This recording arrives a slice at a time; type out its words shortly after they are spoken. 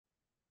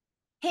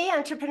Hey,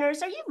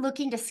 entrepreneurs, are you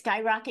looking to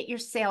skyrocket your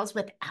sales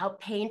without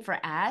paying for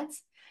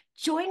ads?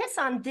 Join us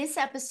on this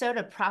episode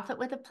of Profit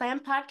with a Plan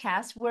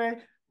podcast,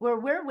 where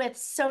we're with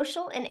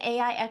social and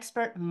AI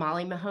expert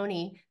Molly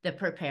Mahoney, the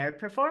prepared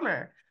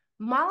performer.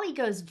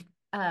 Molly's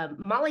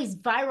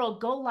viral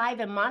go live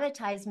and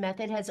monetize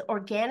method has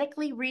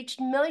organically reached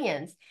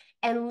millions.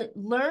 And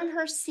learn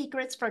her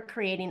secrets for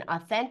creating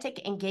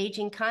authentic,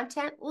 engaging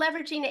content,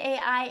 leveraging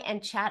AI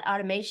and chat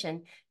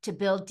automation to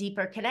build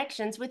deeper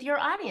connections with your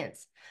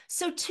audience.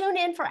 So tune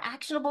in for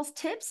actionable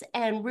tips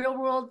and real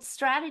world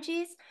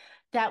strategies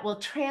that will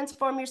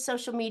transform your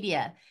social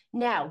media.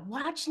 Now,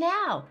 watch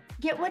now.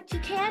 Get what you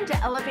can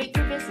to elevate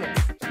your business.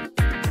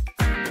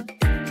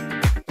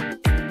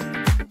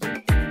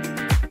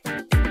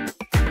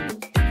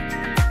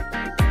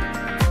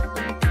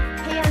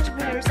 Hey,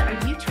 entrepreneurs,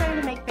 are you trying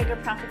to make bigger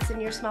profits in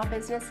your small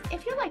business?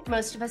 If you're like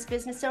most of us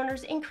business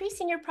owners,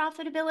 increasing your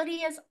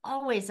profitability is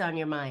always on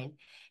your mind.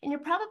 And you're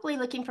probably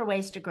looking for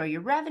ways to grow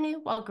your revenue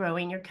while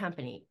growing your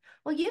company.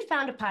 Well, you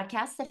found a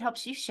podcast that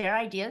helps you share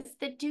ideas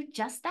that do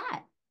just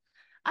that.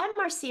 I'm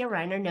Marcia,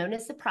 Riner, known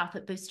as the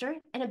Profit Booster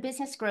and a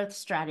business growth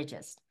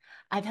strategist.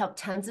 I've helped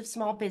tons of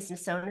small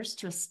business owners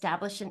to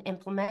establish and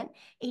implement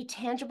a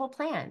tangible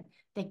plan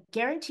that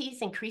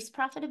guarantees increased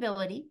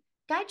profitability,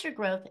 guides your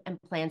growth, and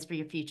plans for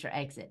your future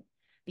exit.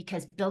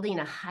 Because building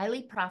a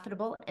highly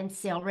profitable and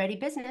sale-ready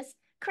business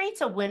creates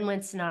a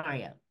win-win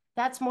scenario.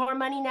 That's more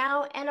money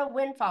now and a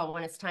windfall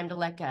when it's time to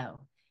let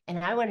go. And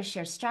I want to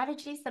share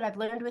strategies that I've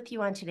learned with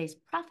you on today's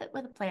Profit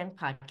with a Plan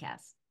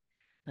podcast.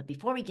 But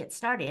before we get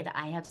started,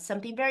 I have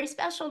something very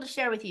special to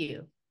share with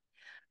you.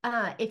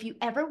 If you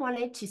ever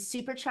wanted to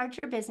supercharge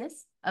your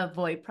business,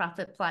 avoid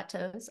profit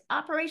plateaus,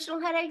 operational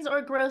headaches,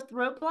 or growth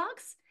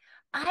roadblocks,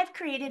 I've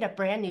created a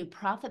brand new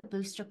Profit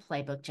Booster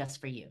playbook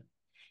just for you.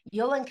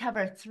 You'll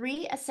uncover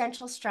 3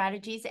 essential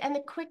strategies and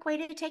the quick way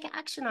to take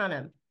action on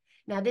them.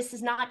 Now, this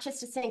is not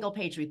just a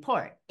single-page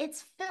report.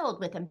 It's filled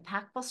with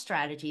impactful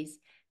strategies,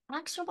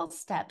 actionable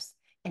steps,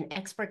 and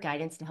expert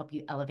guidance to help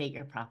you elevate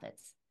your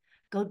profits.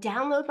 Go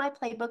download my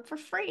playbook for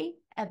free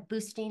at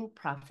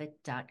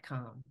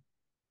boostingprofit.com.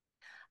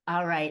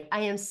 All right, I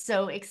am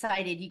so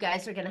excited. You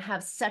guys are going to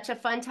have such a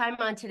fun time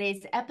on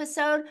today's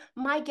episode.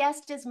 My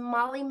guest is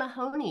Molly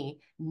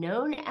Mahoney,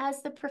 known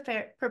as the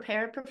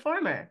prepared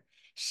performer.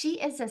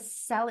 She is a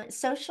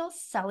social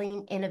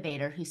selling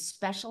innovator who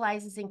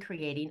specializes in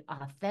creating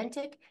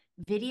authentic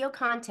video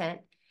content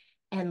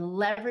and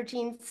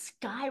leveraging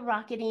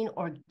skyrocketing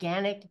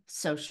organic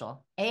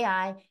social,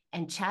 AI,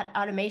 and chat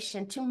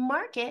automation to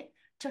market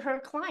to her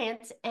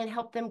clients and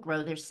help them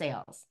grow their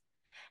sales.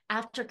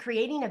 After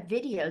creating a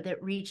video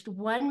that reached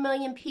 1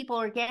 million people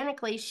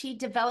organically, she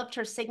developed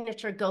her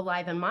signature Go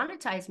Live and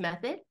Monetize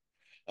method,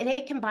 and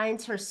it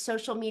combines her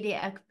social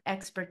media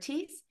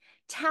expertise,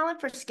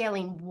 talent for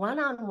scaling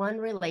one-on-one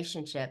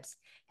relationships,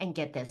 and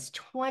get this,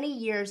 20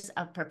 years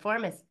of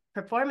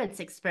performance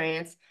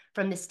experience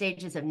from the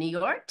stages of New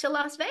York to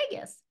Las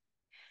Vegas.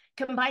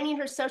 Combining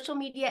her social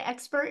media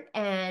expert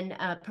and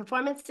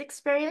performance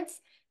experience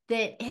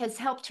that has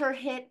helped her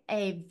hit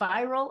a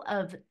viral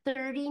of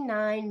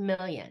 39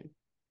 million.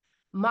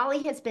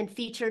 Molly has been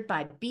featured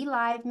by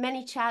BeLive,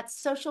 ManyChat,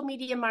 Social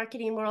Media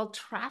Marketing World,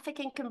 Traffic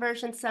and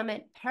Conversion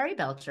Summit, Perry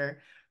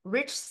Belcher,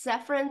 Rich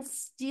Seffrin,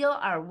 Steal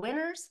Our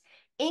Winners,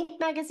 Inc.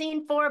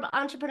 Magazine, Forbes,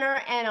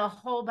 Entrepreneur, and a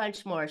whole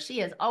bunch more. She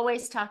is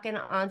always talking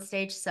on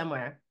stage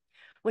somewhere.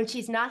 When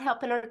she's not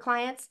helping her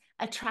clients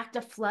attract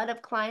a flood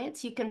of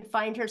clients, you can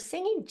find her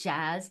singing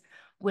jazz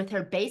with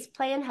her bass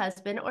playing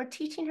husband or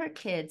teaching her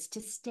kids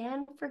to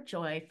stand for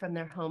joy from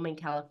their home in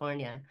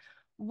California.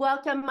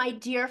 Welcome, my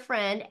dear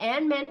friend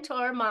and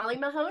mentor, Molly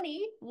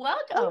Mahoney.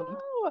 Welcome.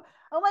 Hello.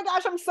 Oh my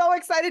gosh, I'm so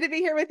excited to be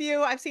here with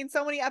you. I've seen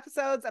so many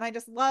episodes and I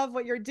just love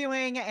what you're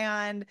doing.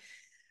 And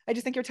I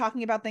just think you're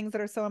talking about things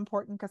that are so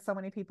important because so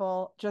many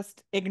people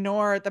just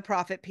ignore the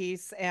profit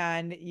piece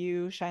and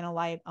you shine a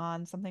light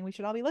on something we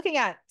should all be looking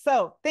at.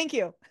 So thank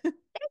you.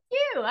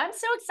 You. I'm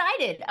so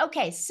excited.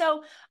 Okay,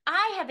 so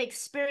I have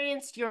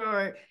experienced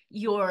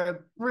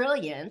your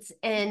brilliance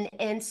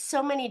in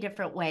so many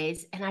different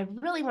ways, and I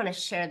really want to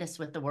share this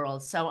with the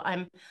world. So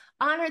I'm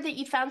honored that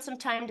you found some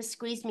time to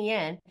squeeze me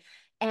in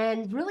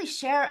and really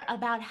share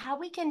about how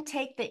we can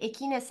take the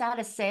ickiness out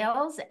of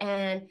sales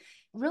and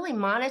really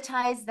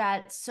monetize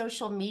that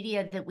social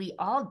media that we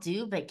all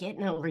do but get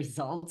no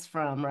results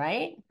from,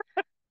 right?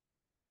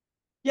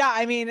 Yeah,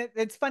 I mean,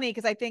 it's funny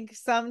because I think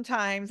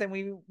sometimes,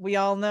 and we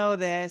all know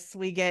this,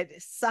 we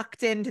get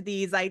sucked into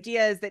these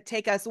ideas that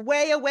take us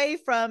way away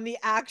from the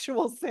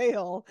actual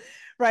sale,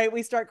 right?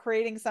 We start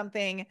creating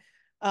something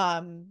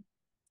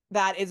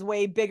that is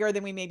way bigger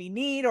than we maybe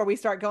need, or we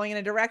start going in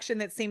a direction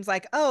that seems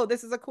like, oh,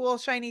 this is a cool,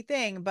 shiny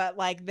thing. But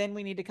like, then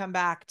we need to come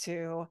back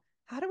to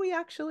how do we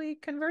actually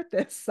convert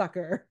this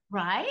sucker?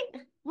 Right?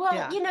 Well,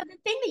 Yeah. you know, the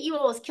thing that you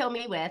always kill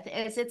me with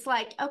is it's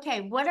like,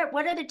 okay, what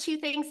are the 2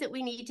 things that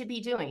we need to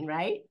be doing,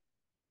 right?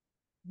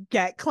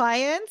 Get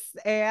clients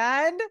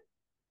and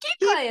Keep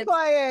keep clients.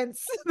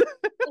 clients.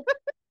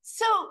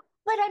 So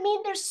But I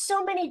mean, there's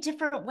so many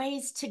different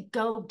ways to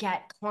go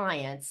get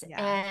clients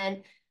Yeah.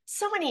 and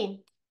so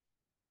many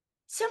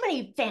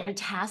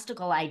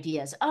fantastical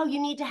ideas. Oh, you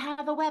need to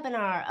have a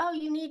webinar. Oh,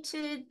 you need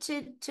to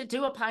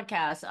do a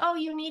podcast. Oh,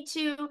 you need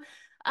to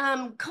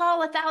call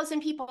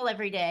 1,000 people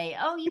every day.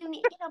 Oh,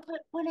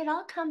 but when it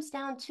all comes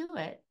down to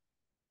it,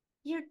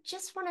 you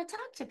just want to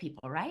talk to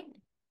people, right?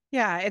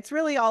 Yeah, it's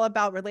really all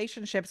about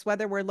relationships,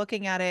 whether we're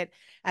looking at it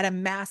at a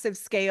massive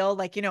scale.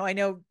 Like, I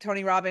know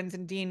Tony Robbins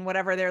and Dean,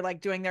 whatever, they're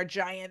like doing their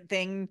giant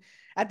thing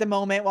at the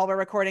moment while we're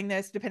recording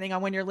this, depending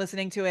on when you're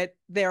listening to it,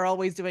 they're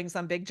always doing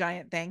some big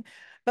giant thing.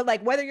 But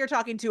like whether you're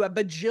talking to a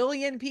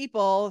bajillion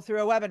people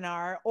through a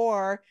webinar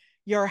or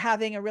you're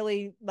having a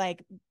really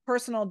like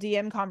personal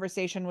DM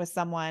conversation with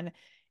someone,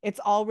 it's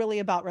all really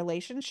about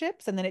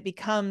relationships. And then it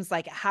becomes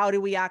like, how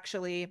do we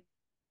actually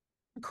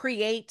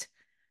create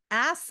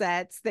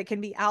assets that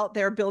can be out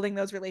there building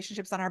those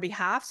relationships on our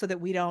behalf so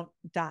that we don't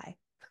die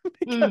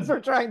because Mm, we're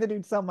trying to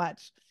do so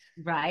much.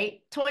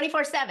 right.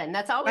 24/7.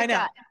 That's all I we've know.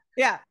 got.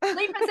 Yeah.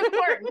 Sleep is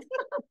important.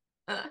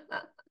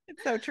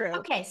 It's so true.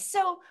 Okay,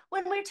 so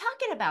when we're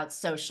talking about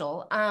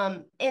social,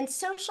 and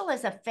social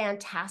is a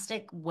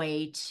fantastic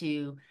way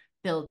to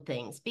build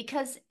things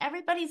because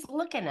everybody's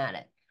looking at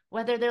it,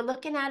 whether they're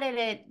looking at it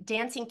at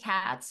dancing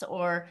cats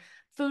or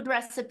food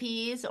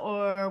recipes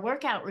or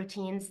workout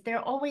routines, they're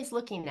always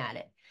looking at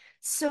it.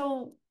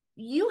 So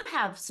you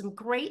have some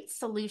great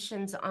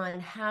solutions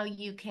on how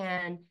you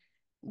can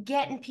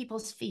get in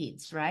people's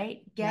feeds,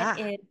 right? Yeah.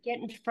 Get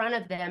in front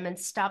of them and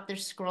stop their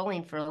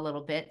scrolling for a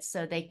little bit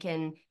so they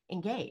can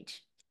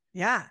engage.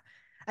 Yeah.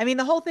 I mean,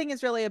 the whole thing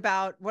is really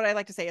about what I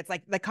like to say. It's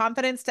like the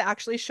confidence to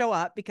actually show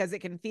up because it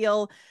can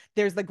feel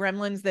there's the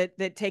gremlins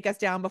that take us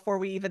down before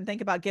we even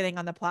think about getting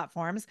on the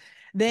platforms.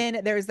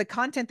 Then there's the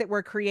content that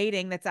we're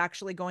creating that's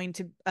actually going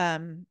to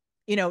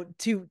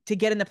to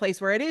get in the place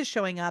where it is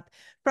showing up.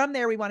 From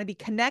there, we want to be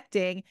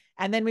connecting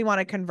and then we want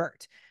to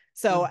convert.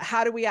 So Mm,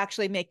 how do we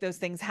actually make those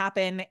things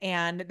happen?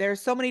 And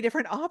there's so many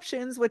different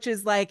options, which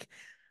is like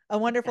a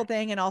wonderful exactly.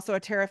 thing and also a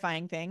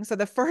terrifying thing. So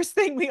the first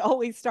thing we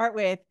always start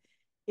with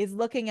is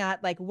looking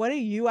at like what do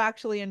you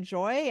actually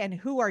enjoy and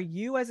who are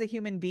you as a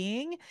human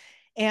being.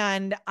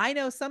 And I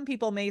know some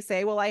people may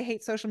say, well, I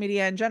hate social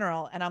media in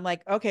general. And I'm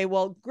like, okay,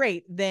 well,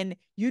 great. Then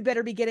you'd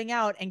better be getting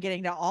out and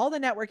getting to all the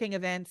networking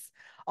events,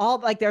 all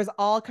like there's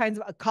all kinds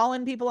of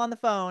calling people on the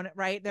phone,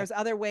 right? There's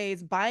other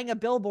ways, buying a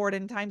billboard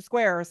in Times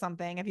Square or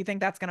something, if you think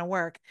that's going to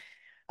work.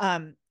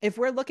 If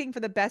we're looking for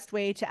the best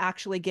way to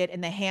actually get in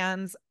the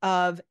hands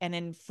of and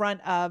in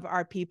front of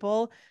our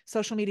people,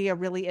 social media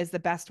really is the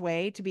best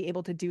way to be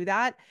able to do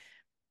that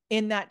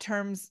in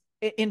terms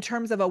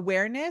of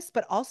awareness,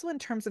 but also in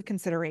terms of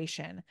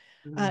consideration.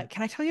 Mm.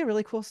 Can I tell you a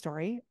really cool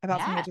story about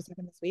something that Yeah. just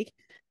happened this week?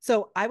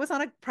 So I was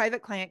on a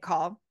private client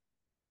call,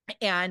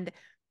 and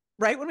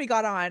right when we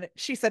got on,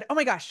 she said, "Oh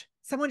my gosh,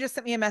 someone just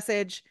sent me a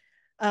message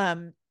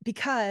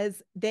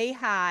because they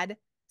had."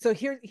 So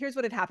here's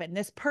what had happened.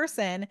 This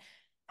person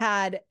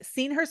had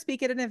seen her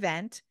speak at an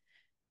event,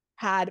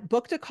 had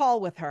booked a call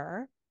with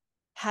her,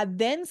 had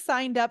then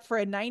signed up for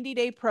a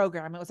 90-day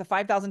program. It was a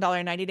 $5,000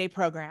 90-day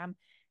program,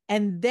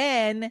 and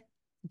then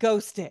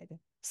ghosted.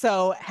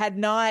 So had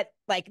not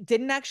like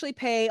didn't actually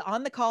pay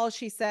on the call.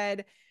 She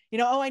said,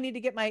 oh, I need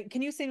to get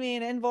can you send me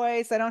an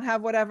invoice? I don't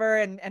have whatever.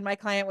 And my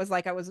client was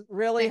like, I was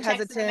really My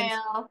check's in the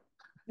hesitant. mail.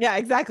 Yeah,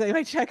 exactly.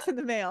 My check's in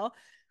the mail.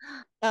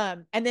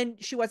 And then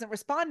she wasn't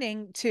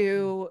responding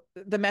to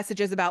the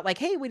messages about like,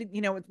 hey,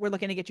 we're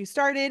looking to get you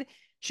started.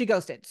 She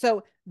ghosted.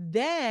 So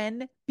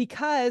then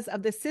because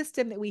of the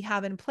system that we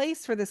have in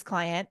place for this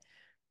client,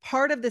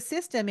 part of the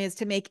system is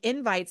to make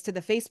invites to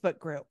the Facebook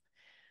group.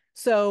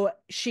 So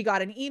she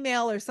got an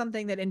email or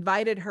something that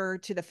invited her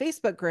to the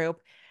Facebook group.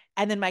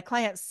 And then my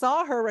client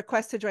saw her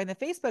request to join the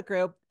Facebook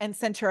group and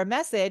sent her a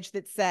message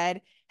that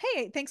said,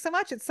 "Hey, thanks so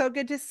much. It's so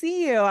good to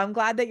see you. I'm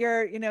glad that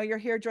you're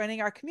here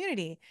joining our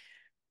community."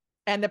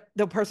 And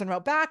the person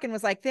wrote back and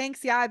was like,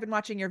 "Thanks. Yeah, I've been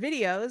watching your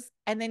videos."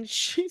 And then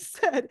she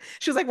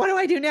was like, "What do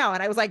I do now?"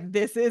 And I was like,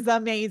 "This is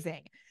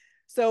amazing."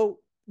 So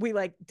we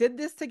like did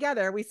this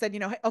together. We said,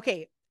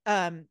 okay,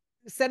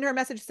 send her a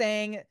message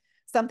saying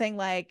something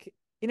like,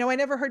 "I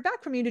never heard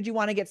back from you. Did you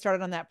want to get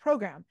started on that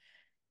program?"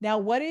 Now,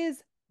 what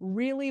is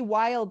really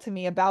wild to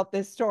me about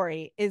this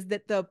story is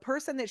that the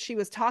person that she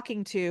was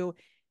talking to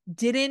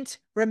didn't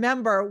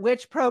remember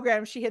which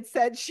program she had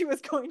said she was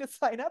going to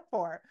sign up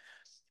for,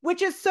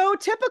 which is so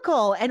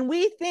typical. And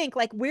we think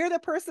like we're the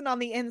person on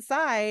the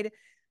inside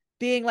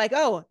being like,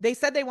 oh, they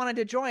said they wanted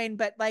to join,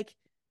 but like,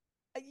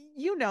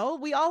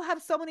 we all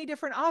have so many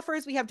different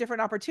offers. We have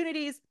different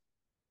opportunities.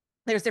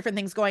 There's different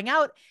things going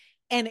out.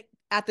 And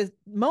at the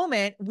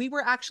moment, we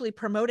were actually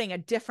promoting a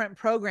different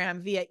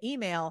program via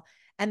email.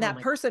 And Oh that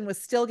my, person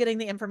was still getting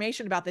the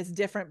information about this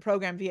different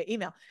program via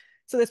email.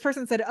 So this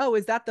person said, "Oh,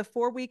 is that the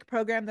 4-week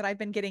program that I've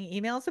been getting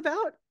emails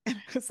about?" And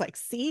I was like,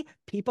 see,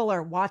 people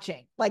are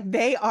watching. Like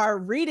they are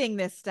reading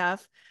this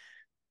stuff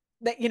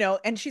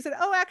and she said,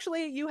 "Oh,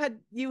 actually, you had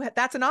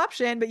that's an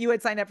option, but you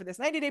had signed up for this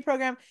 90-day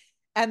program."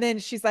 And then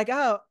she's like,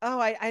 I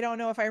don't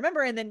know if I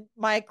remember. And then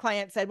my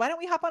client said, why don't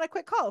we hop on a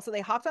quick call? So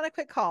they hopped on a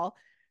quick call.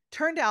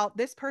 Turned out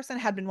this person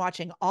had been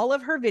watching all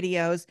of her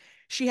videos.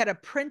 She had a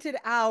printed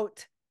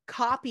out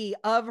copy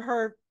of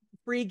her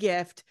free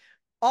gift,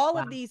 all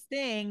Wow. of these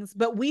things.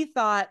 But we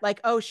thought, like,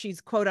 oh, she's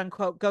quote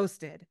unquote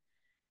ghosted.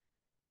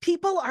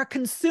 People are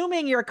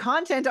consuming your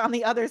content on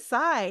the other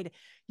side.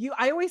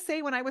 I always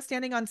say when I was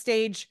standing on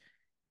stage,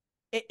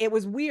 it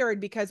was weird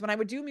because when I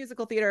would do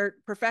musical theater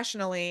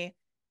professionally,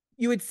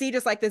 you would see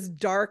just like this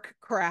dark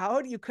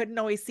crowd. You couldn't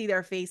always see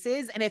their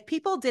faces. And if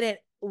people didn't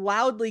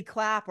loudly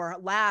clap or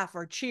laugh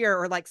or cheer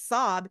or like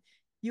sob,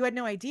 you had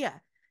no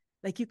idea.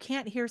 Like you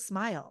can't hear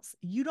smiles.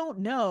 You don't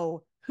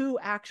know who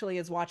actually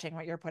is watching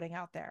what you're putting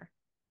out there.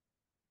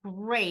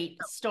 Great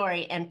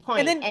story and And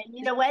point. then, And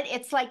you know what?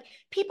 It's like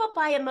people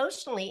buy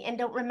emotionally and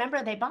don't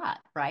remember they bought,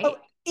 oh, right?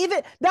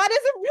 even that is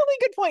a really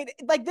good point.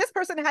 Like this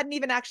person hadn't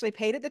even actually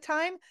paid at the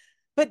time,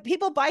 but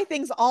people buy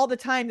things all the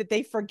time that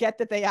they forget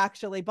that they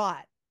actually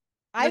bought.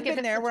 I've Look at been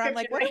the there where I'm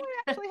subscription like, what do I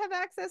rate. actually have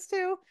access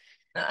to?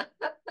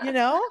 You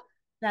know?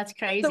 That's So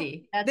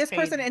crazy. That's this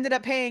person crazy. ended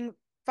up paying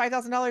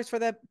 $5,000 for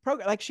the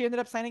program. Like she ended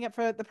up signing up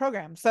for the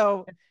program.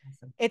 So That's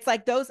awesome. it's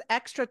like those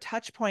extra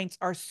touch points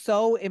are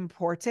so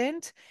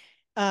important.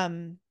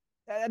 Um,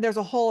 there's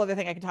a whole other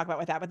thing I can talk about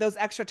with that, but those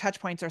extra touch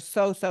points are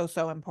so, so,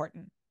 so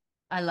important.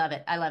 I love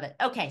it. I love it.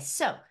 Okay,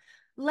 so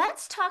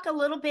let's talk a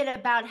little bit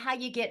about how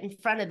you get in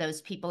front of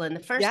those people in the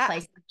first Yeah.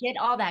 place, get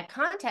all that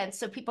content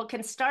so people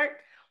can start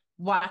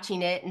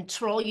watching it and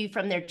troll you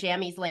from their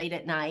jammies late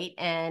at night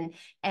and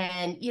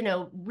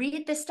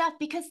read the stuff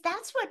because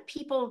that's what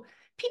people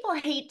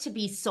hate to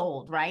be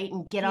sold, right?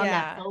 And get on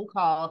that Yeah. phone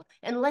call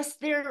unless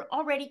they're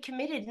already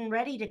committed and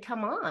ready to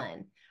come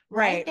on,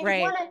 right?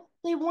 Right. Right.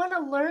 They want to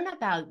learn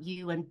about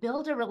you and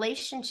build a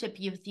relationship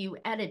with you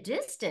at a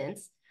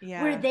distance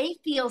where Yeah. they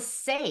feel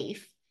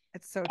safe.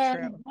 It's so And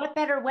true. what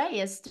better way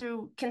is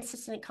through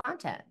consistent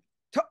content?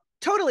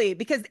 Totally.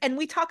 Because, and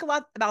we talk a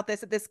lot about this,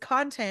 that this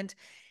content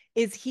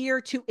is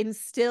here to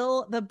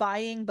instill the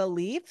buying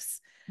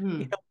beliefs. You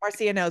Hmm. know,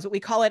 Marcia knows, but we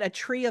call it a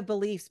tree of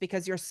beliefs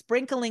because you're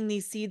sprinkling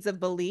these seeds of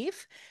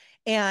belief.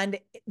 And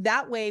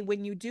that way,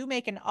 when you do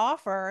make an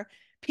offer,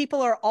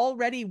 people are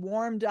already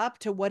warmed up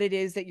to what it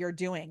is that you're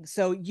doing.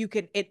 So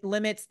it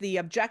limits the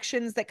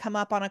objections that come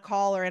up on a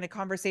call or in a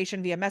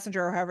conversation via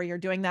Messenger or however you're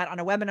doing that on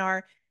a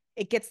webinar.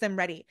 It gets them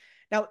ready.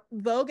 Now,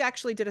 Vogue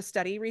actually did a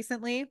study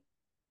recently.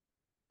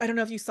 I don't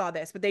know if you saw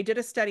this, but they did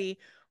a study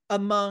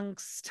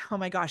amongst, oh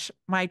my gosh,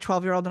 my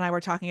 12-year-old and I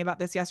were talking about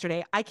this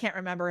yesterday. I can't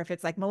remember if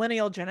it's like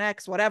millennial, Gen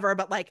X, whatever,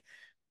 but like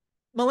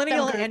Some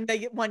millennial group. and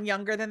the one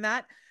younger than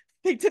that.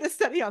 They did a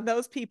study on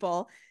those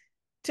people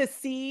to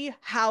see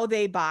how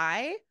they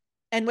buy.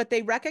 And what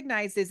they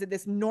recognized is that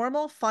this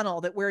normal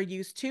funnel that we're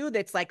used to,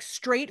 that's like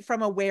straight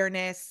from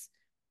awareness,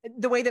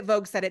 the way that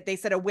Vogue said it, they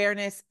said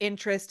awareness,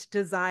 interest,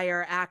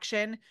 desire,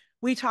 action.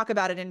 We talk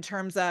about it in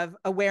terms of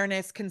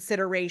awareness,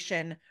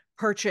 consideration,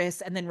 purchase,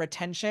 and then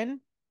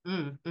retention.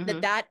 Mm-hmm.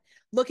 That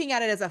looking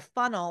at it as a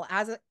funnel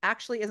as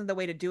actually isn't the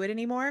way to do it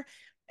anymore.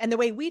 And the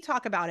way we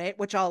talk about it,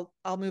 which I'll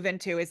move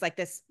into, is like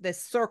this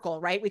circle,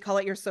 right? We call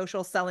it your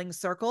social selling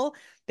circle,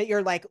 that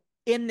you're like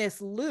in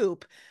this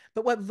loop.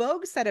 But what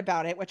Vogue said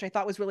about it, which I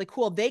thought was really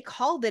cool, they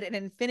called it an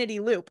infinity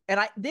loop. And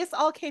this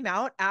all came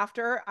out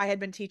after I had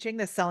been teaching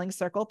the selling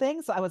circle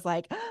thing. So I was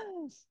like,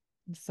 oh,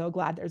 I'm so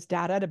glad there's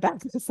data to back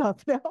this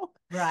up now.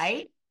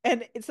 Right?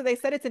 And so they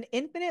said it's an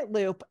infinite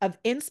loop of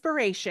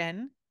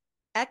inspiration,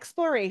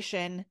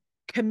 exploration,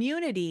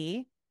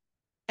 community,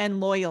 and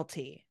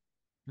loyalty.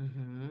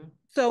 Mm-hmm.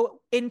 So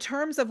in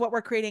terms of what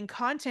we're creating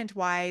content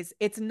wise,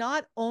 it's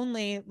not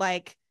only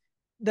like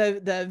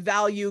the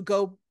value,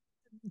 go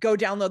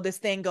download this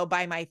thing, go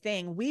buy my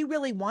thing. We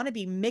really want to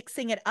be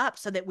mixing it up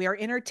so that we're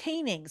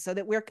entertaining, so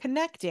that we're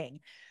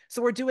connecting.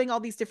 So we're doing all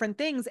these different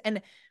things. And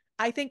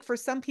I think for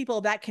some people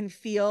that can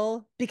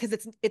feel, because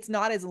it's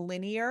not as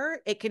linear,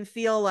 it can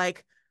feel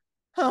like,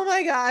 oh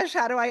my gosh,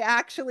 how do I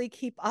actually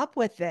keep up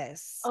with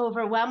this?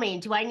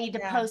 Overwhelming. Do I need to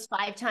Yeah. post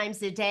 5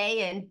 times a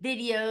day and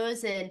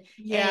videos and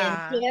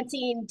Yeah.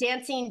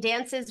 dancing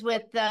dances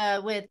with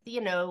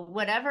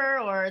whatever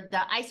or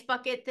the ice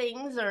bucket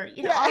things or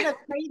all Yeah. the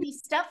crazy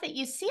stuff that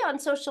you see on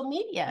social I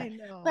media.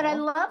 But I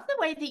know. love the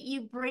way that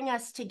you bring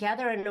us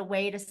together in a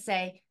way to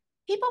say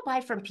people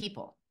buy from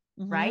people,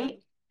 Hmm. right?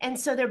 And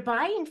so they're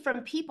buying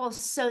from people.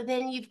 So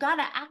then you've got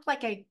to act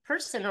like a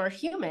person or a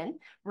human,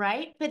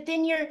 right? But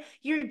then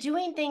you're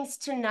doing things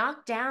to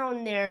knock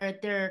down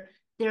their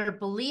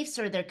beliefs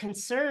or their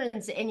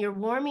concerns and you're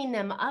warming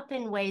them up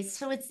in ways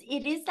so it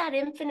is that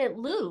infinite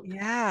loop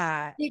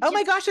Yeah. it Oh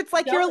my just gosh, it's keeps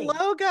like your going,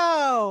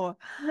 logo.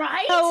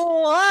 right?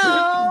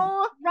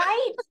 Hello.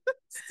 Right.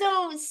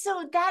 So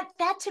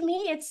that to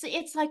me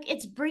it's like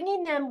it's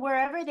bringing them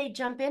wherever they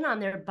jump in on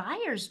their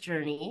buyer's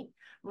journey,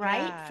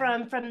 right?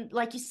 Yeah. From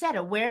like you said,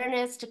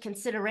 awareness to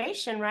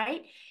consideration,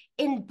 right?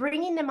 In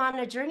bringing them on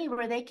a journey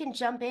where they can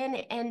jump in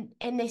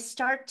and they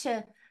start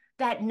to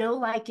that know,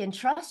 like, and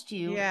trust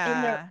you in their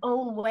Yeah.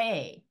 own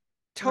way,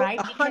 To right?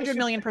 a Because hundred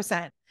million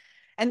percent.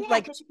 And yeah,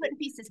 like because you're putting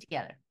pieces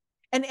together.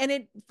 And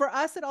it, for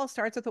us, it all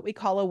starts with what we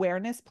call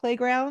awareness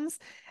playgrounds.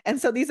 And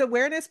so these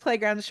awareness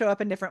playgrounds show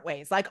up in different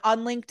ways. Like on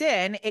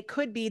LinkedIn, it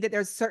could be that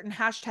there's certain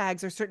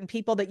hashtags or certain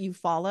people that you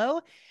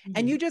follow,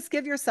 and you just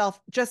give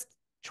yourself just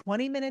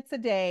 20 minutes a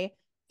day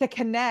to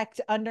connect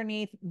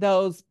underneath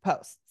those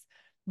posts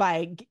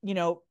by,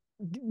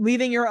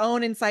 leaving your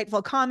own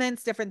insightful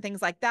comments, different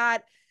things like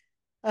that.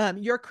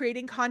 You're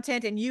creating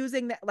content and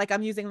using that, like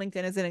I'm using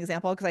LinkedIn as an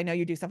example because I know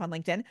you do stuff on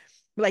LinkedIn,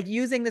 like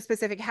using the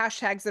specific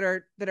hashtags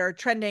that are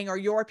trending or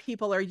your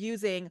people are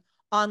using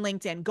on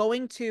LinkedIn,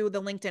 going to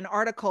the LinkedIn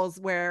articles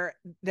where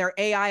they're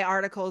AI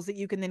articles that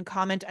you can then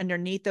comment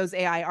underneath those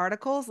AI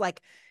articles.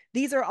 Like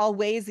these are all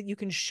ways that you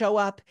can show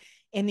up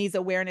in these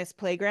awareness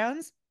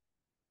playgrounds.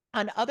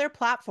 On other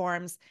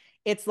platforms,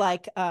 it's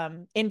like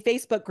in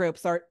Facebook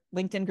groups or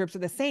LinkedIn groups are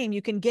the same.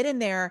 You can get in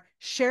there,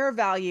 share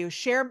value,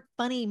 share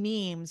funny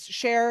memes,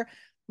 share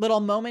little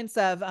moments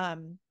of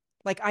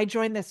like I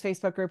joined this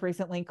Facebook group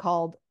recently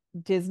called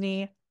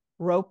Disney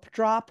Rope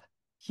Drop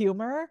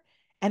Humor.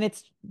 And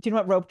it's, do you know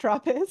what rope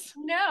drop is?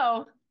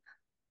 No.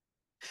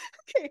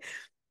 Okay.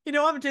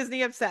 I'm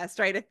Disney obsessed,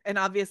 right? And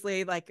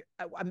obviously, like,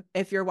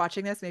 if you're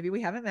watching this, maybe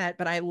we haven't met,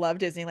 but I love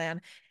Disneyland.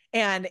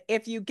 And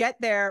if you get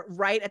there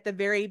right at the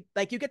very,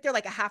 like, you get there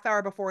like a half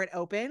hour before it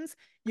opens, Of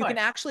you can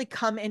course. actually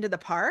come into the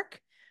park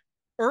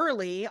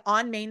early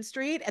on Main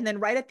Street. And then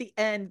right at the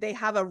end, they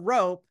have a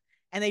rope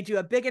and they do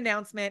a big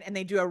announcement and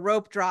they do a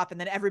rope drop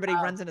and then everybody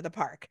Oh, runs into the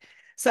park. got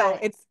So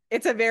it.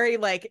 it's a very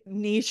like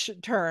niche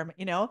term.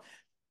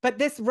 But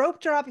this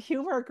rope drop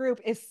humor group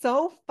is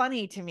so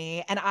funny to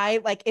me. And I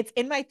like it's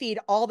in my feed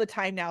all the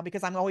time now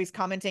because I'm always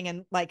commenting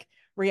and like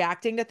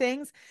reacting to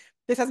things.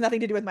 This has nothing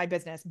to do with my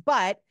business,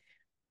 but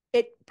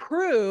it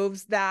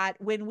proves that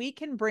when we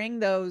can bring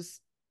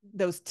those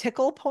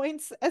tickle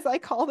points, as I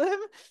call them,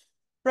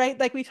 right?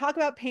 Like we talk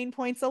about pain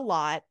points a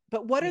lot,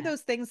 but what are Yeah.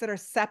 those things that are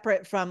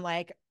separate from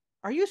like,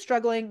 are you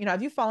struggling?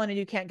 Have you fallen and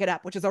you can't get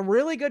up, which is a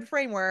really good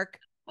framework,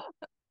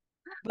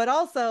 but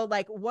also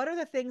like, what are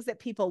the things that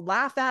people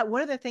laugh at?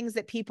 What are the things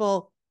that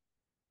people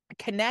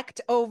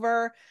connect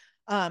over?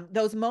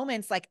 Those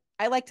moments, like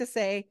I like to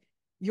say,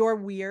 your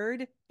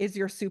weird is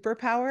your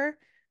superpower.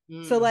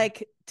 So, Mm.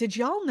 like, did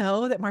y'all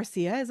know that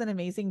Marcia is an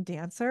amazing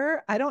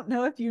dancer? I don't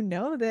know if you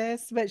know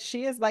this, but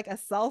she is like a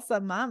salsa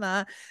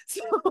mama.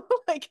 So,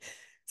 like,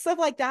 stuff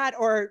like that,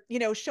 or,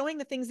 showing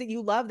the things that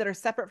you love that are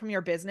separate from your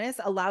business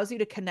allows you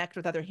to connect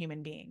with other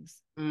human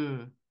beings.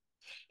 Mm.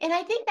 And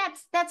I think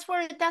that's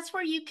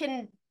where you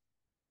can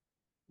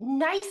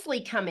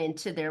nicely come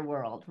into their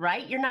world,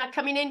 right? You're not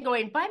coming in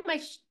going, buy my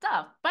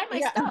stuff, buy my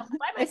Yeah. stuff,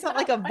 buy my It's not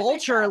like stuff, a buy my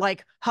vulture stuff.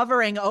 like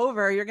hovering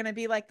over. You're going to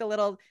be like the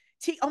little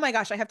oh my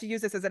gosh, I have to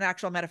use this as an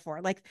actual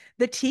metaphor. Like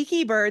the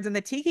tiki birds in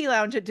the tiki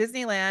lounge at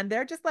Disneyland,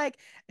 they're just like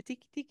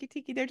tiki, tiki,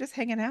 tiki. They're just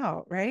hanging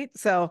out, right?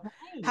 So,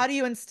 how do Right.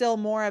 you instill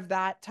more of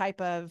that type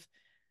of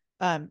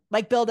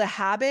like build a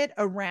habit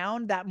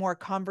around that more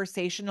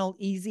conversational,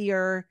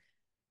 easier,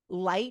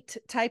 light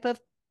type of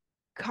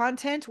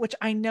content, which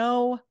I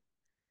know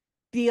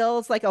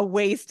feels like a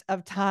waste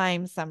of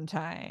time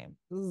sometimes.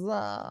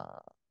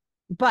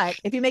 But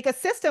if you make a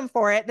system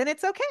for it, then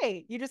it's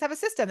okay. You just have a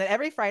system that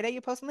every Friday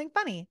you post something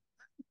funny.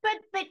 But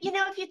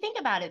if you think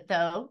about it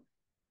though,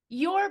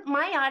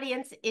 my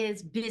audience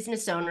is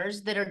business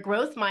owners that are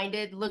growth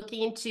minded,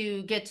 looking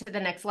to get to the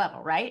next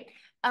level, right?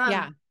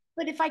 Yeah,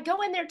 But if I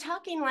go in there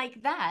talking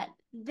like that,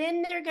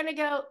 then they're going to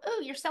go,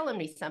 oh, you're selling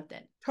me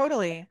something.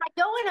 totally.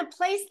 I go in a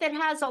place that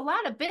has a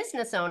lot of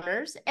business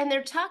owners and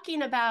they're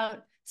talking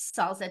about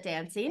salsa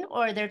dancing,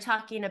 or they're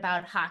talking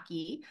about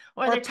hockey,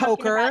 or Or they're talking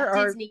poker, about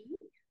or Disney,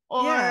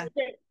 or yeah.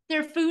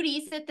 they're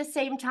foodies at the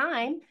same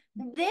time.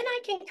 Then I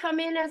can come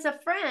in as a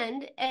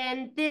friend.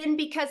 And then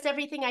because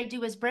everything I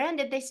do is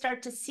branded, they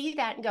start to see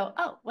that and go,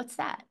 oh, what's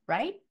that?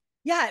 Right?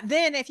 Yeah.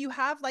 Then if you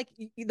have like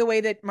the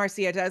way that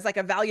Marcia does, like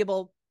a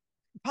valuable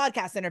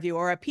podcast interview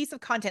or a piece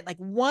of content, like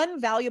one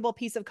valuable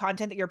piece of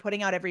content that you're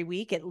putting out every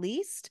week at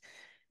least,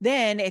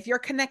 then if you're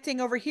connecting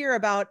over here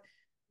about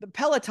the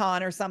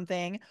Peloton or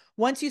something,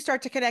 once you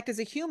start to connect as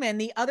a human,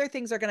 the other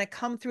things are going to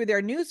come through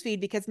their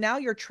newsfeed because now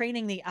you're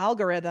training the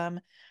algorithm.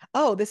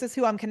 Oh, this is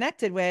who I'm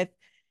connected with.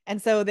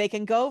 And so they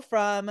can go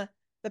from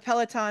the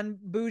Peloton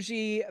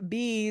bougie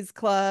bees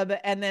club.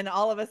 And then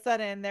all of a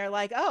sudden they're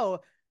like, oh,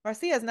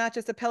 Marcia is not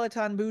just a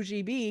Peloton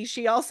bougie bee.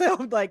 She also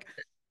like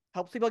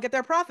helps people get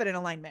their profit in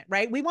alignment,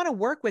 right? We want to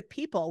work with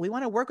people. We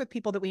want to work with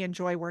people that we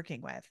enjoy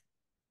working with.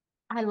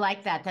 I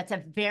like that. That's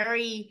a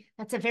very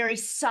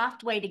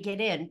soft way to get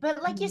in.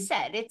 But like you Mhm.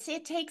 said, it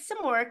takes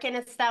some work, and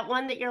it's that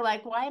one that you're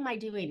like, why am I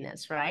doing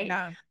this, right?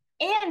 Yeah.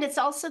 And it's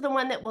also the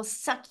one that will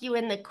suck you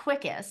in the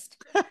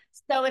quickest.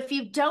 So if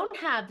you don't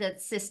have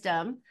that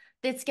system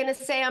that's going to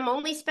say, I'm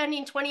only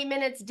spending 20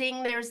 minutes,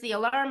 ding, there's the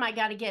alarm, I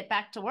got to get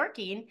back to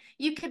working.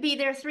 You could be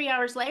there 3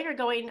 hours later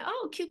going,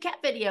 oh, cute cat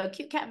Oh my video,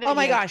 cute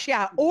gosh. Yeah.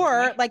 cat video, Or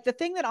right? like the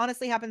thing that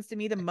honestly happens to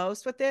me the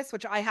most with this,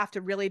 which I have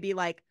to really be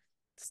like,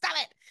 stop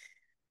it.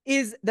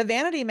 is the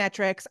vanity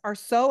metrics are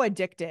so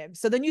addictive.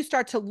 So then you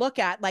start to look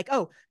at like,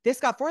 oh, this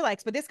got 4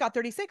 likes, but this got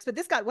 36, but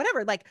this got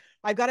whatever. Like,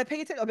 I've got to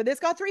pay attention. Oh, but this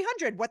got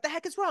 300. What the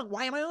heck is wrong?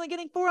 Why am I only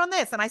getting 4 on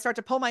this? And I start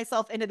to pull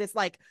myself into this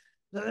like,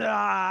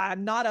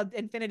 not an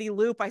infinity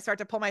loop. I start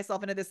to pull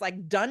myself into this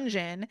like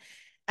dungeon.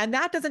 And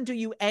that doesn't do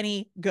you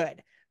any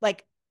good.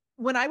 Like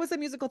when I was a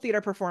musical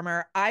theater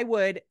performer, I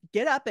would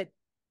get up at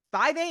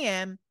 5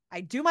 a.m.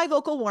 I do my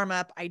vocal warm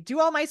up. I do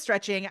all my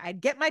stretching.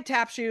 I'd get my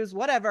tap shoes,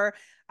 whatever.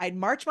 I'd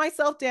march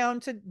myself down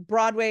to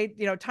Broadway,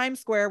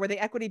 Times Square where the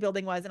Equity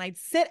Building was, and I'd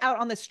sit out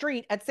on the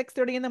street at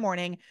 6:30 in the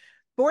morning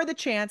for the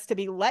chance to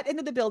be let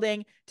into the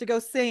building to go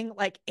sing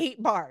like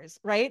 8 bars,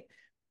 right?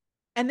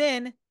 And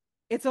then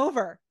it's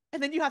over.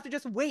 And then you have to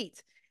just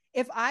wait.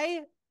 If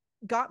I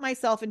got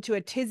myself into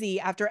a tizzy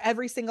after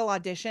every single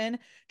audition,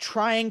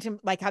 trying to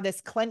like have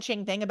this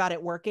clenching thing about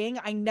it working,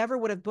 I never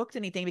would have booked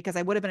anything because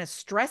I would have been a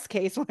stress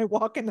case when I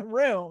walk in the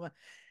room. And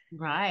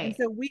Right.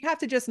 so we have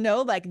to just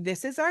know like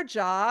this is our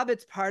job.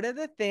 It's part of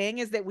the thing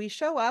is that we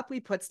show up,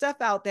 we put stuff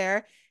out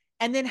there,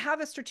 and then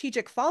have a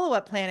strategic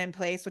follow-up plan in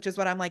place, which is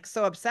what I'm like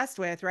so obsessed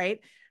with, right?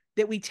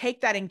 That we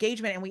take that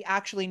engagement and we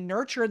actually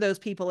nurture those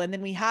people. And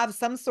then we have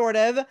some sort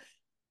of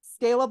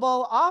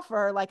scalable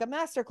offer like a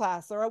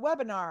masterclass or a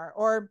webinar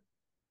or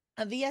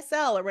a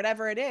VSL or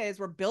whatever it is.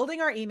 We're building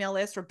our email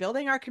list, we're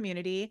building our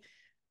community,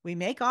 we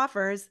make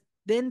offers,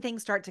 then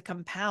things start to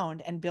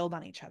compound and build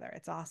on each other.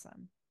 It's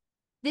awesome.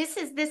 This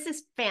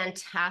is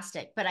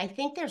fantastic, but I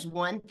think there's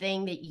one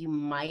thing that you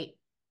might,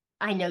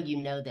 I know you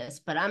know this,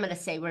 but I'm going to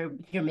say where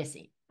you're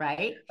missing,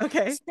 right?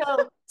 Okay.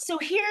 So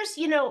here's,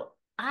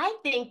 I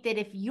think that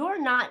if you're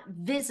not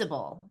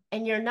visible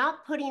and you're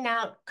not putting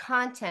out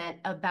content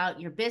about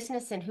your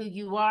business and who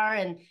you are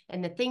and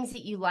the things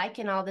that you like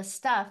and all this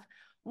stuff,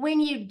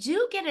 when you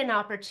do get an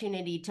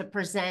opportunity to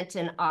present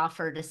an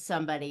offer to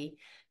somebody,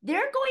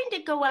 they're going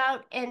to go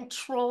out and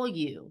troll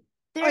you.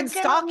 They're And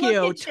going to stalk look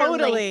you. at your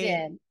Totally.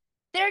 LinkedIn.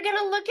 They're going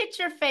to look at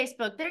your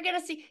Facebook. They're going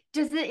to see,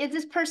 is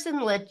this person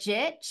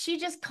legit? She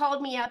just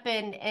called me up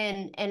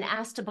and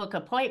asked to book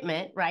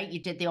appointment, right? You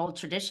did the old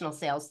traditional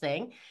sales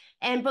thing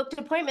and booked an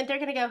appointment. They're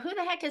going to go, who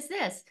the heck is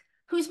this?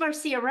 Who's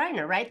Marcia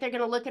Riner, right? They're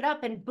going to look it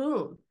up and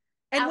boom,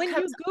 And out when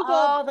comes you Google,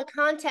 all the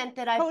content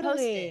that I've posted.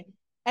 totally.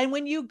 And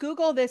when you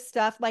Google this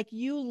stuff, like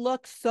you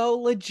look so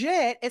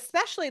legit,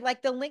 especially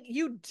like the link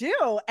you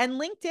do. And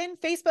LinkedIn,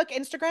 Facebook,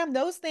 Instagram,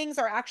 those things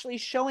are actually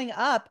showing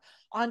up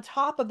on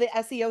top of the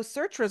SEO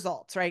search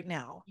results right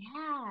now,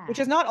 which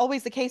is Yeah, not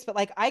always the case. But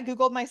like I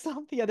Googled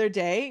myself the other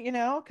day,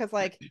 because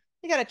like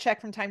you got to check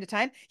from time to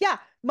time. Yeah,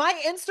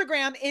 my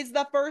Instagram is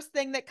the first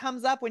thing that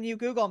comes up when you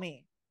Google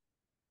me.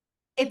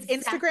 It's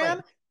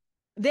Instagram, exactly.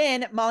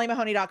 then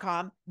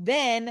mollymahoney.com,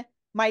 then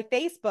my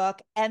Facebook,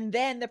 and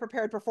then the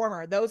prepared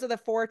performer. Those are the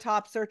 4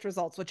 top search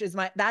results, which is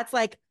that's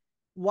like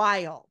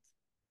wild.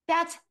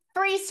 That's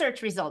free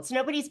search results.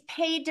 Nobody's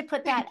paid to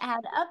put that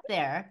ad up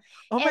there.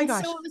 Oh my And so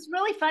gosh. it was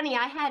really funny.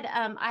 I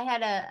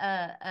had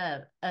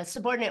a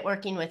subordinate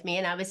working with me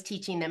and I was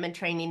teaching them and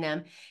training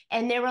them.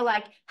 And they were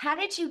like, how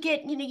did you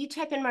get, you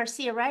type in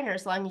Marcia Reiner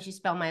as long as you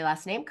spell my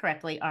last name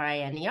correctly,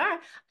 Riner.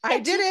 I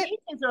Get did 2 it.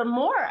 pages or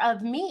more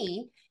of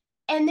me.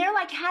 And they're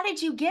like, how did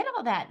you get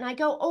all that? And I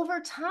go, over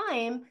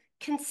time,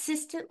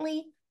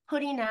 consistently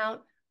putting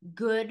out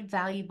good,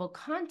 valuable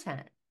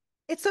content.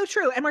 It's so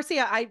true. And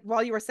Marcia,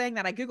 while you were saying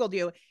that, I Googled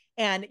you,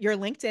 and your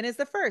LinkedIn is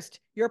the first.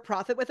 Your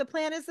Profit with a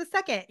Plan is the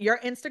second. Your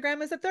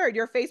Instagram is the third.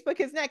 Your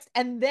Facebook is next.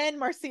 And then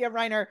Marcia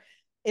Reiner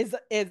is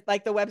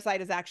like the website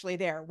is actually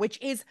there, which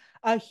is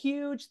a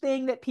huge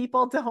thing that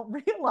people don't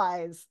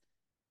realize.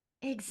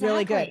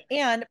 Really good. Exactly.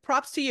 And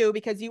props to you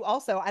because you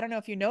also, I don't know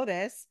if you know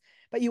this,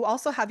 but you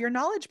also have your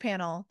knowledge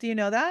panel. Do you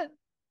know that?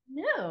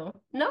 No,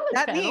 knowledge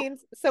That panel.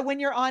 means so when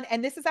you're on,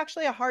 and this is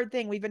actually a hard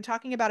thing. We've been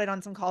talking about it on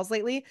some calls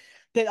lately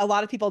that a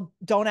lot of people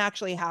don't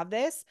actually have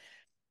this,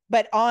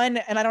 but and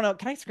I don't know,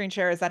 can I screen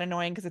share? Is that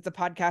annoying? Because it's a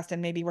podcast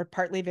and maybe we're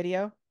partly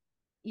video.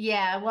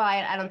 Yeah, well,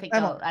 I don't think I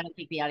won't. I don't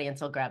think the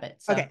audience will grab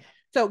it. Okay.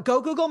 So So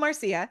go Google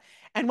Marcia.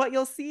 And what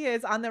you'll see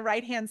is on the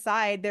right hand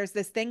side, there's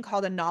this thing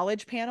called a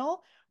knowledge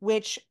panel,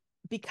 which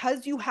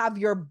because you have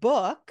your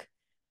book,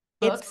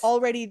 it's books.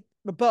 already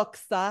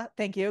books.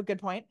 Thank you. Good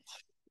point.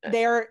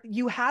 There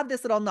you have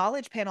this little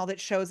knowledge panel that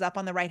shows up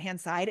on the right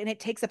hand side, and it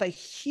takes up a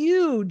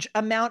huge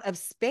amount of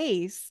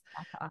space,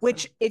 That's awesome.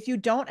 which if you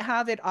don't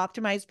have it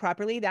optimized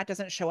properly, that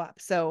doesn't show up.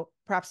 So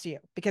props to you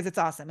because it's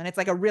awesome. And it's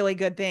like a really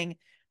good thing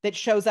that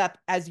shows up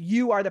as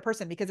you are the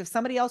person. Because if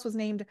somebody else was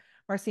named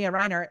Marcia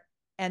Reiner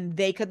and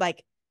they could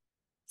like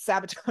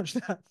sabotage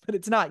that, but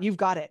it's not, you've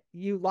got it.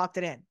 You locked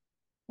it in.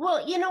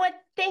 Well, you know what?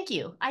 Thank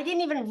you. I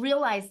didn't even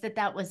realize that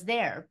that was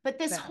there. But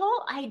this Yeah,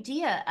 whole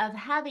idea of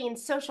having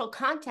social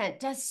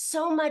content does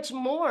so much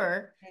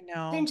more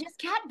I than know. just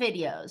cat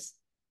videos.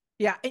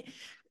 Yeah.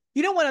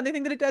 One other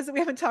thing that it does that we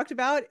haven't talked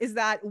about is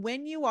that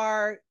when you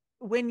are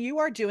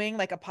doing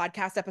like a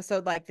podcast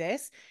episode like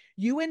this,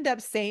 you end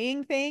up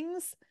saying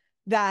things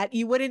that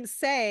you wouldn't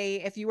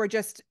say if you were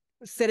just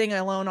sitting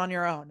alone on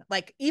your own.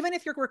 Like even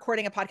if you're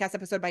recording a podcast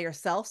episode by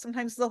yourself,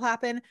 sometimes they'll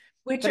happen.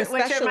 Which But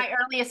which are especially, my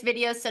earliest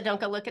videos, so don't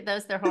go look at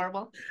those. They're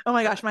horrible. oh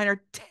my gosh, mine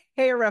are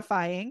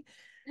terrifying.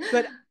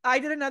 But I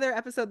did another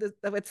episode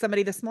with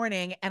somebody this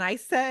morning, and I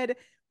said,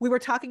 we were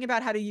talking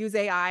about how to use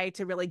AI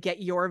to really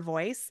get your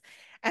voice.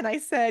 And I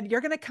said,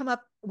 you're going to come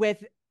up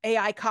with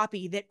AI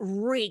copy that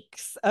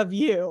reeks of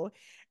you.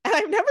 And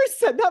I've never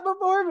said that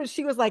before, but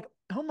she was like,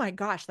 oh my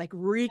gosh, like That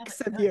was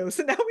reeks of good. you.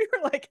 So now we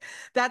were like,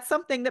 that's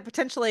something that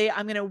potentially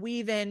I'm going to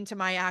weave into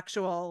my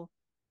actual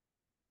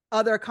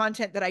other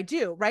content that I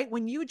do, right?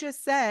 When you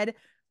just said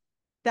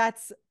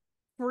that's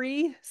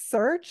free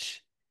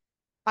search,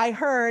 I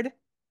heard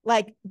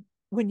like,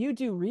 when you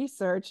do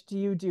research, do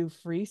you do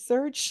free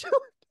search?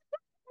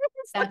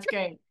 It's That's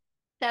great.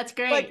 That's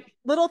like great.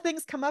 little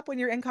things come up when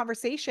you're in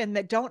conversation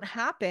that don't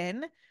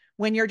happen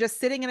when you're just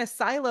sitting in a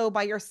silo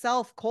by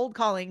yourself, cold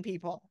calling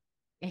people.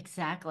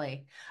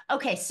 Exactly.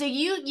 Okay, so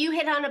you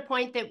hit on a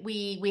point that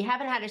we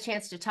haven't had a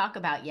chance to talk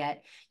about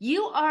yet.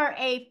 You are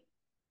a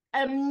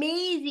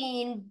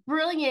amazing,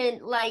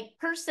 brilliant like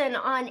person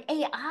on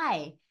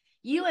AI.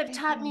 You have Thank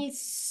taught you. me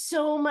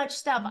so much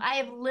stuff. I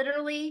have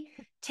literally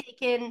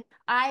taken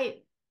I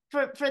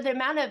for the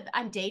amount of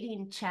I'm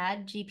dating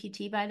Chad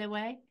GPT, by the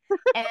way.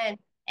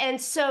 And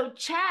so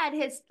Chad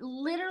has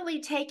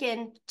literally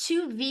taken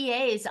two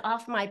VAs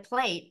off my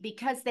plate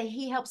because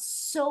he helps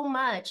so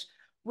much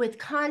with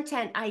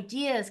content,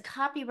 ideas,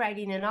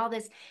 copywriting, and all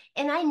this.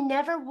 And I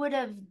never would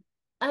have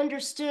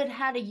understood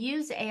how to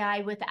use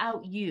AI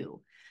without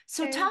you.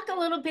 So Okay. talk a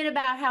little bit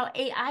about how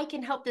AI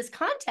can help this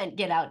content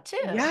get out too.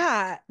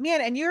 Yeah,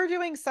 man. And you're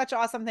doing such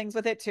awesome things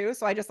with it too.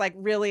 So I just like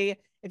really,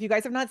 if you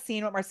guys have not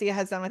seen what Marcia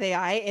has done with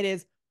AI, it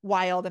is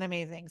wild and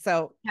amazing.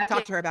 So Have talk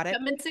to to her about it.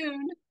 coming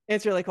soon.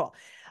 It's really cool.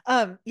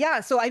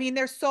 Yeah, so I mean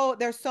there's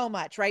so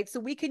much, right? So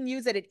we can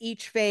use it at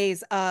each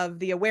phase of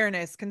the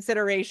awareness,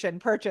 consideration,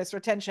 purchase,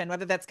 retention,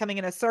 whether that's coming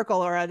in a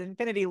circle or an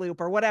infinity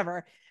loop or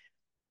whatever.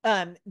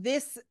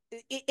 This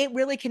it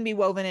really can be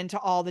woven into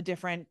all the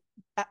different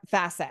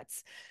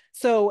facets.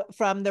 So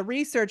from the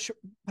research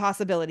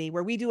possibility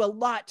where we do a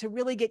lot to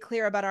really get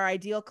clear about our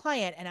ideal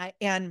client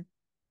and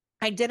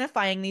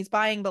identifying these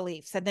buying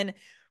beliefs. And then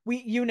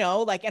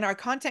like in our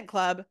content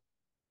club,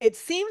 it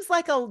seems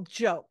like a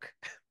joke,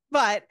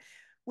 but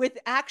with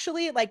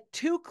actually like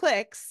 2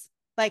 clicks,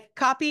 like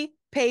copy,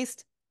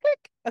 paste,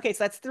 click. Okay,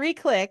 so that's 3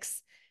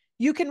 clicks.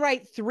 You can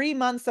write 3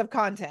 months of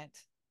content.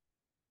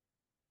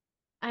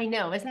 I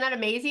know, isn't that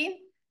amazing?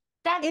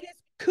 That It is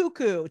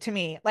cuckoo to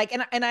me. Like,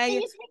 and it I,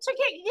 used to take,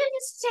 it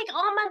used to take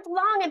all month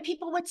long, and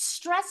people would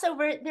stress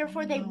over it. I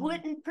Therefore, they know,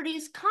 wouldn't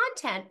produce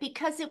content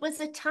because it was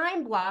a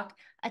time block,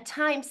 a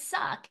time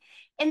suck,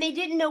 and they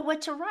didn't know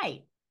what to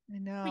write. I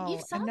But you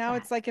know. saw And now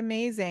that, it's like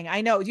amazing. I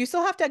know. You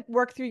still have to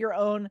work through your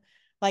own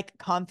like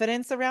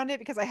confidence around it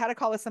because I had a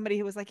call with somebody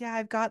who was like, yeah,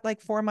 I've got like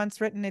 4 months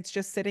written. It's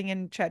just sitting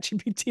in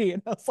ChatGPT.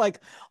 And I was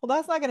like, well,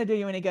 that's not going to do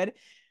you any good.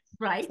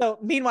 right? So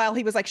meanwhile,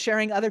 he was like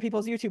sharing other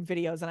people's YouTube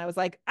videos. And I was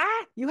like,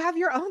 you have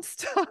your own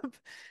stuff.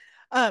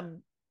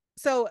 Um,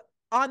 so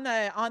on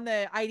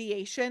the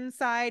ideation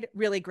side,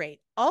 really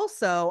great.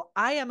 Also,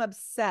 I am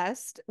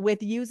obsessed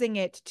with using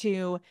it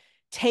to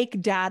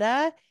take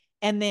data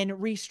and then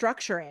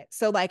restructure it.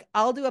 So like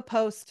I'll do a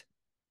post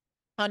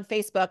on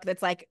Facebook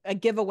that's like a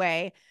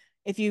giveaway.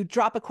 If you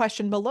drop a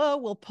question below,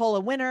 we'll pull a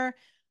winner.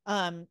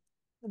 Um,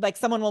 like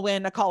someone will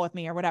win a call with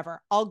me or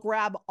whatever. I'll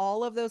grab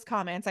all of those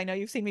comments. I know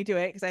you've seen me do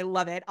it because I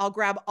love it. I'll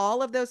grab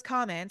all of those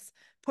comments,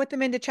 put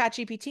them into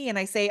ChatGPT, and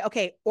I say,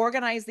 okay,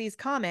 organize these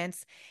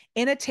comments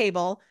in a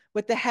table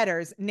with the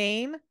headers,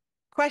 name,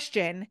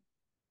 question,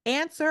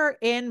 answer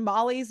in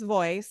Molly's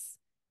voice,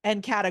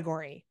 and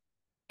category.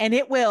 And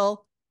it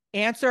will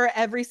answer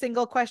every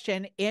single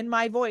question in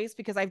my voice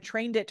because I've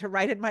trained it to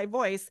write in my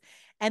voice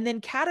and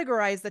then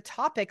categorize the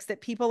topics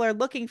that people are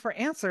looking for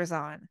answers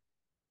on.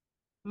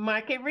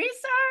 Market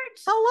research.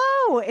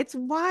 Hello, it's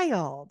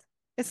wild.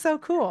 It's so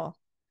cool.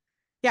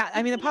 Yeah,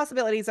 I mean the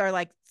possibilities are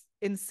like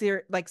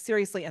like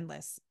seriously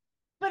endless.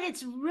 But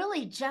it's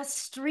really just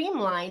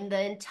streamlined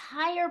the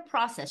entire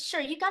process. Sure,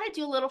 you got to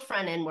do a little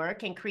front end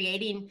work and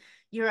creating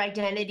your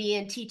identity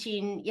and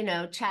teaching,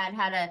 Chad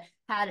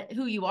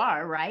who you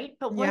are, right?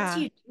 But once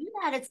Yeah. you do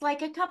that, it's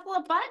like a couple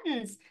of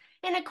buttons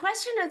and a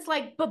question that's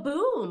like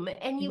ba-boom,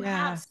 and you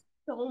Yeah. have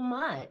so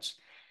much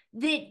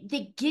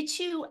that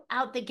gets you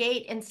out the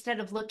gate instead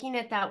of looking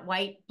at that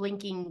white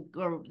blinking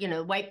or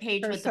white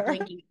page with the Cursor.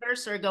 blinking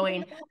cursor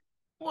going,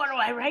 what do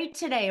I write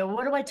today? Or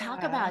what do I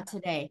talk Yeah. about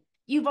today?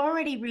 You've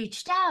already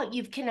reached out,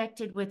 you've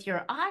connected with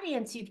your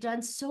audience, you've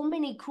done so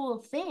many cool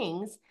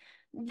things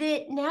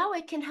that now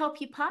it can help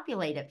you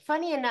populate it.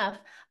 Funny enough,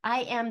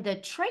 I am the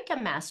Troika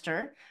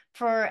master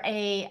for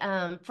a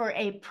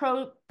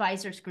pro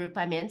advisors group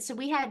I'm in. So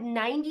we had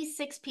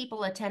 96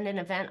 people attend an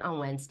event on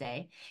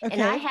Wednesday,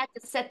 and I Okay. had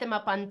to set them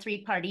up on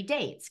three-party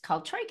dates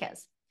called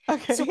Troikas.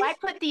 So Okay. I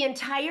put the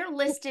entire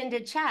list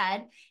into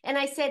Chad and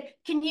I said,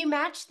 can you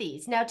match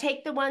these? Now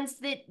take the ones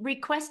that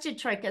requested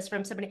troikas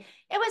from somebody.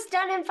 It was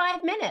done in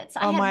 5 minutes.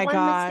 I Oh had my one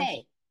gosh.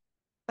 mistake.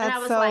 And I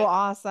That's was so like,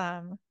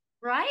 awesome.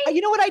 Right?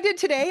 You know what I did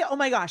today? Oh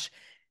my gosh.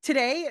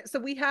 Today, so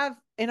we have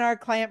in our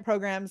client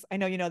programs, I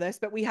know you know this,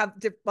 but we have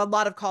a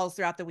lot of calls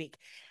throughout the week.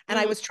 And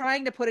I Mhm. was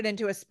trying to put it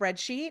into a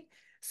spreadsheet.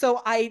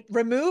 So I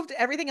removed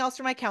everything else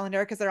from my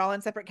calendar because they're all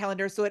on separate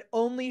calendars. So it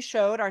only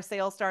showed our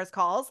sales stars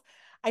calls.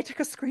 I took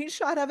a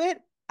screenshot of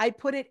it. I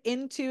put it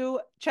into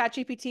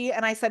ChatGPT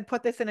and I said,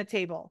 put this in a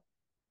table.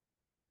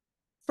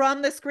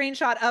 From the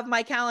screenshot of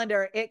my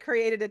calendar, it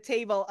created a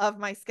table of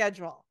my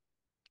schedule.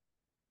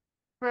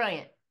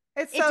 Brilliant.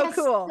 It's It so does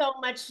cool. so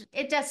much.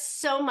 It does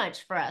so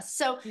much for us.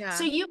 So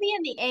Yeah. you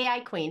being the AI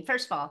queen,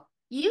 first of all,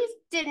 you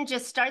didn't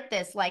just start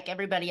this like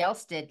everybody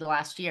else did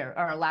last year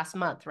or last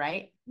month,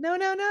 right? No,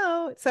 no,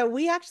 no. So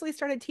we actually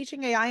started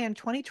teaching AI in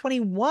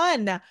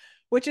 2021,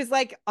 which is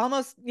like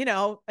almost,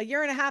 a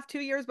year and a half,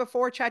 2 years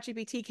before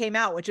ChatGPT came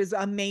out, which is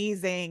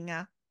amazing.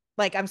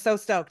 Like I'm so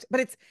stoked.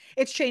 But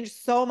it's changed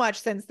so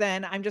much since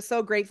then. I'm just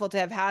so grateful to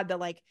have had the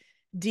like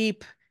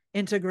deep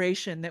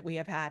integration that we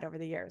have had over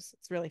the years.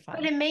 It's really But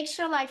fun. it makes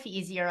your life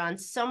easier on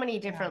so many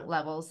Yeah. different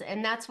levels.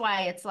 And that's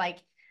why it's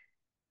like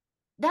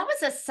that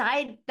was a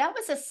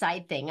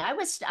side thing.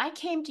 I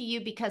came to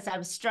you because I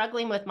was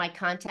struggling with my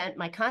content.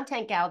 My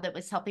content gal that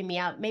was helping me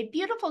out made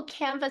beautiful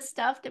canvas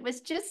stuff that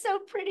was just so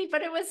pretty,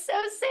 but it was so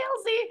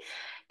salesy.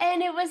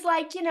 And it was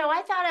like,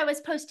 I thought I was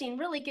posting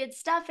really good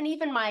stuff. And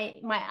even my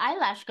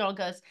eyelash girl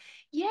goes,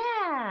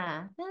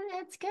 yeah,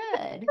 that's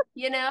good, And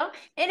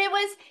it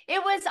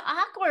was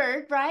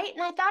awkward, right?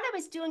 And I thought I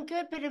was doing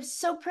good, but it was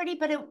so pretty,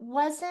 but it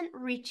wasn't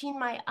reaching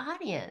my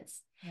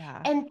audience.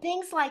 Yeah. And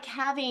things like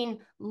having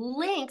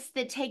links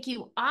that take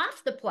you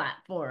off the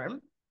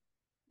platform,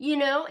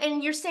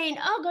 and you're saying,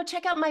 oh, go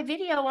check out my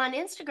video on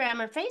Instagram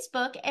or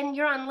Facebook, and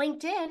you're on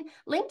LinkedIn.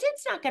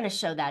 LinkedIn's not going to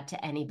show that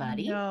to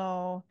anybody.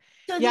 No.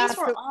 So Yeah. these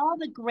were So all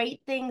the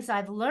great things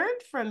I've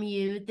learned from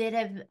you that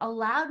have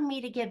allowed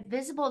me to get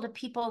visible to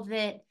people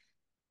that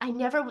they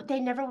never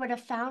would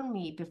have found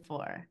me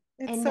before.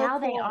 it's And so now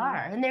they cool.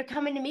 are. And they're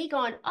coming to me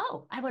going,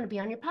 oh, I want to be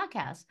on your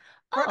podcast.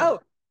 Or, oh, Oh,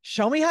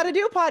 show me how to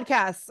do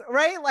podcasts,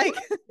 right? Like,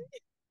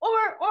 or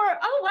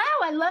oh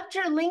wow, I loved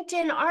your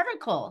LinkedIn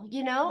article.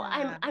 I'm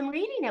yeah. I'm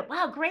reading it.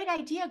 Wow, great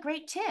idea,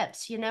 great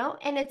tips,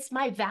 and it's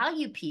my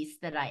value piece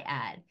that I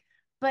add.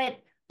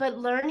 But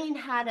learning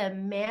how to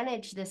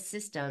manage the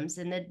systems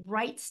and the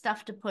right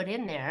stuff to put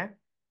in there.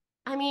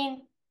 I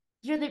mean,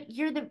 you're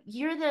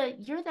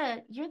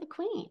the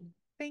queen.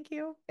 Thank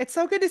you. It's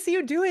so good to see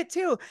you do it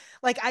too.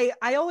 Like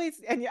I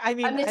always, and I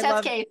mean, I'm the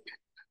test case.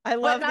 I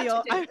What love the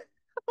not to old,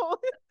 do.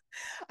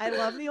 I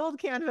love the old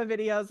Canva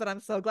videos, and I'm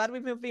so glad we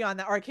moved beyond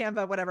that, or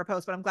Canva, whatever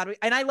post, but I'm glad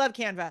and I love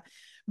Canva,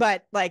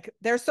 but like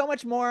there's so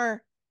much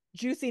more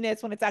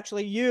juiciness when it's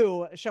actually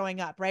you showing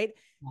up, right?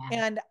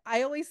 Yeah, And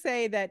I always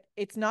say that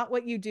it's not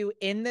what you do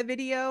in the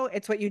video,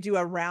 it's what you do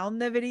around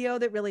the video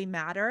that really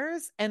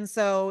matters. And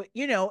so,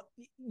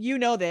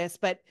 this,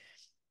 but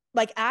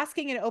like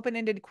asking an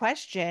open-ended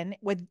question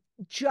with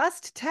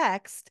just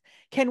text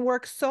can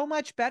work so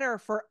much better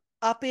for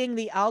upping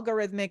the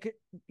algorithmic,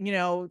 you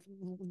know,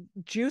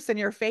 juice in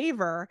your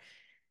favor.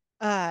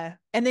 And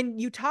then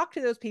you talk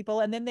to those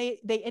people and then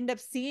they end up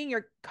seeing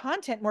your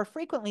content more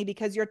frequently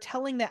because you're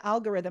telling the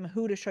algorithm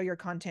who to show your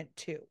content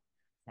to.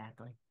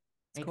 exactly.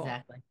 It's cool.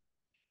 Exactly.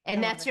 I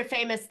And love it.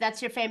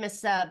 that's your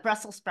famous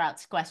Brussels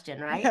sprouts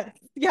question, right? Yeah.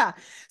 Yeah.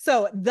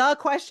 So the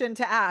question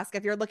to ask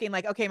if you're looking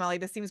like, okay, Molly,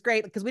 this seems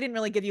great because we didn't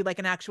really give you like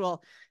an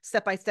actual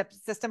step-by-step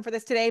system for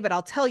this today, but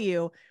I'll tell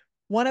you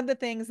one of the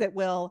things that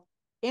will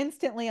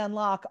instantly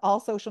unlock all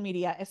social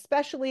media,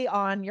 especially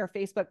on your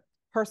Facebook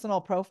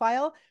personal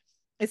profile,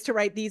 is to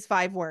write these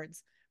 5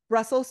 words: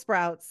 Brussels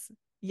sprouts,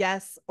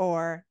 yes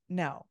or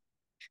no.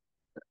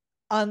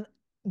 On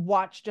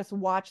just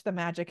watch the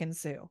magic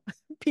ensue.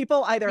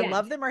 People either Yeah.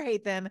 love them or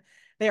hate them.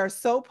 They are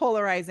so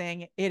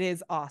polarizing. It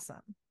is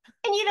awesome.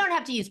 And you don't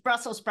have to use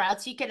Brussels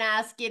sprouts. You can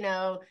ask, do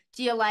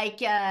you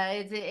like,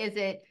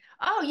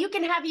 oh, you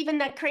can have even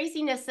the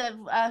craziness of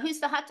who's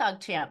the hot dog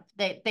champ?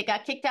 They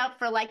got kicked out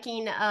for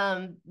liking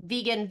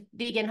vegan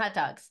hot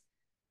dogs.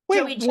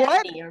 Wait, Joey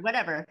what? Chestney or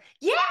whatever.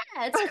 Yeah,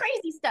 it's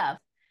crazy stuff.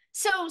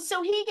 So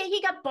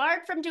he got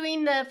barred from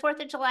doing the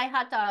Fourth of July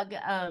hot dog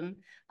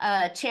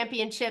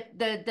championship,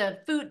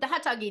 the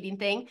hot dog eating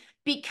thing,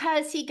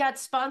 because he got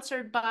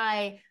sponsored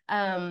by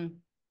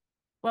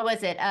what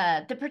was it?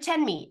 The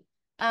pretend meat.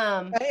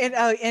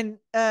 Incredible.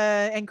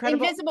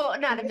 Invisible,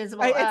 not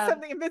invisible. It's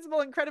something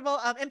invisible, incredible,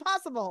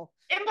 impossible.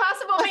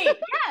 Impossible meat.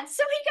 Yeah.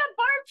 So he got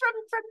barred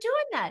from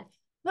doing that.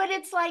 But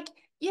it's like,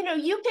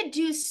 you could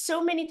do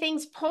so many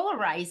things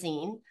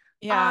polarizing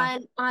Yeah.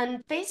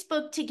 on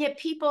Facebook to get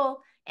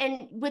people,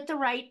 and with the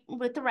right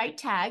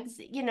tags,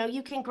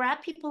 you can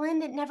grab people in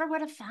that never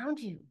would have found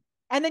you.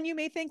 And then you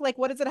may think, like,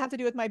 what does it have to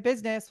do with my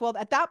business? Well,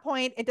 at that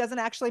point, it doesn't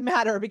actually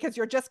matter because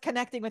you're just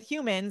connecting with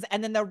humans,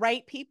 and then the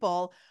right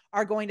people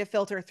are going to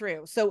filter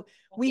through. So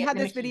we Get in had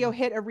the this video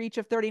machine. hit a reach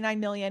of 39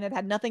 million. It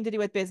had nothing to do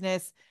with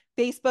business.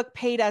 Facebook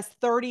paid us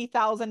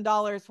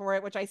 $30,000 for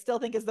it, which I still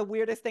think is the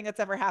weirdest thing that's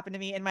ever happened to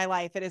me in my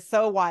life. It is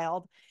so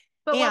wild.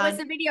 But what was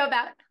And the video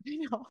about?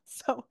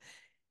 so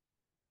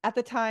at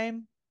the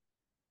time,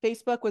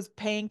 Facebook was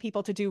paying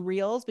people to do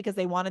reels because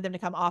they wanted them to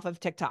come off of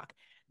TikTok.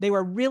 They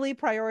were really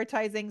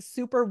prioritizing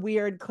super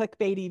weird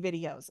clickbaity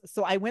videos.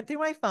 So I went through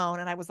my phone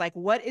and I was like,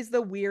 what is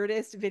the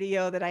weirdest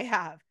video that I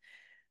have?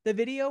 The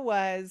video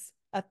was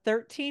a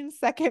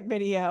 13-second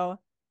video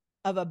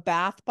of a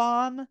bath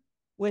bomb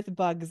with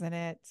bugs in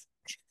it.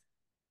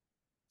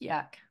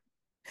 Yuck.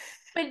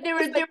 But there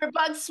were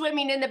bugs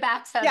swimming in the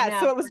bathtub Yeah, now.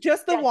 so it was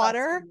just the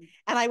water.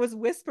 And I was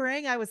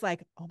whispering, I was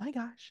like, oh my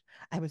gosh,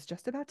 I was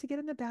just about to get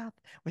in the bath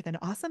with an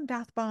awesome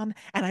bath bomb.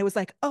 And I was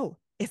like, oh,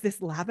 is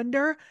this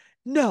lavender?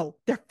 No,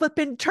 they're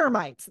flipping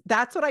termites.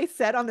 That's what I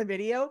said on the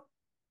video,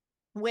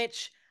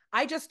 which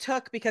I just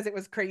took because it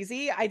was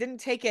crazy. I didn't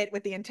take it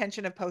with the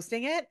intention of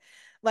posting it.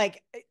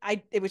 Like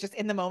it was just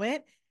in the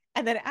moment.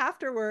 And then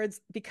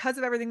afterwards, because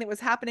of everything that was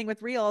happening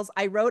with Reels,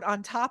 I wrote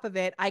on top of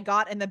it, I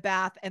got in the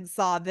bath and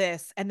saw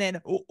this, and then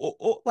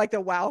like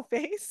the wow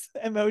face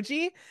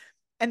emoji.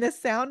 And the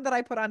sound that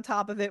I put on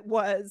top of it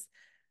was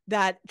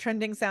that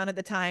trending sound at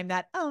the time,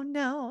 that oh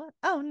no,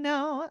 oh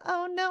no,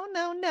 oh no,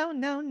 no, no,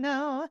 no,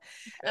 no.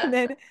 And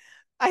then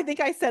I think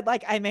I said,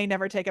 like, I may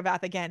never take a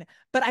bath again,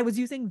 but I was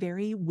using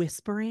very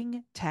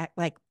whispering tech,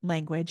 like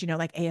language,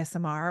 like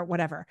ASMR,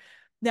 whatever.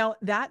 Now,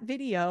 that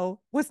video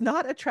was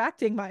not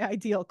attracting my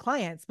ideal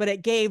clients, but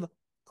it gave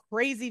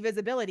crazy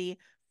visibility.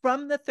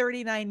 From the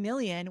 39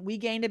 million, we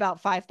gained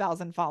about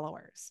 5,000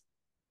 followers,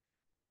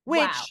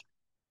 Wow. which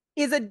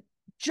is a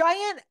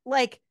giant,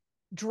 like,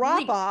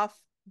 drop off.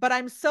 But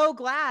I'm so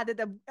glad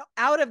that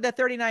out of the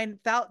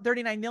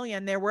 39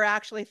 million, there were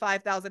actually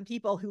 5,000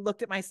 people who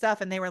looked at my stuff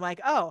and they were like,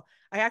 oh,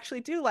 I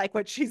actually do like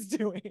what she's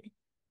doing.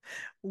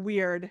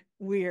 Weird.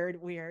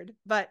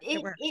 But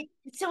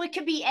so it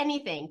could be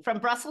anything from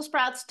Brussels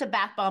sprouts to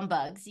bath bomb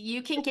bugs.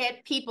 You can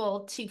get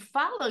people to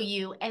follow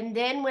you, and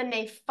then when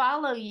they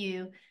follow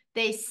you,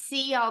 they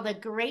see all the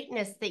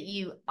greatness that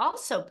you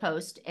also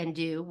post and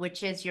do,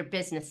 which is your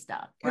business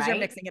stuff, because you're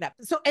right? mixing it up.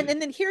 So, and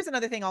then here's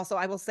another thing also,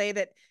 I will say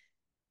that,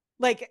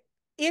 like,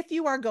 if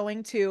you are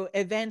going to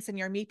events and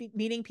you're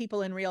meeting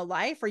people in real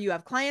life, or you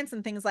have clients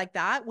and things like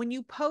that, when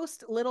you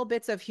post little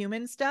bits of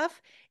human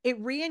stuff, it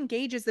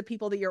re-engages the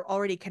people that you're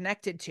already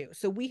connected to.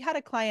 So we had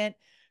a client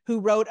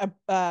who wrote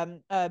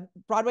a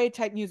Broadway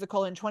type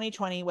musical in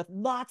 2020 with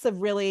lots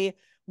of really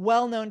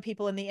well-known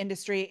people in the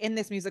industry in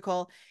this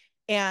musical.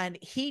 And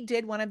he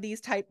did one of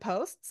these type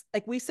posts.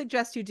 Like, we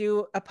suggest you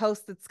do a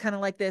post that's kind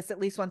of like this at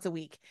least once a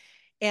week.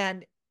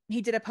 And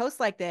he did a post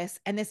like this,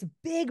 and this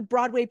big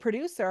Broadway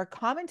producer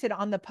commented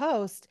on the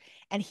post,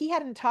 and he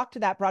hadn't talked to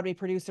that Broadway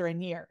producer in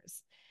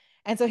years.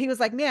 And so he was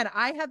like, man,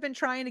 I have been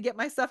trying to get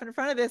my stuff in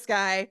front of this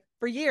guy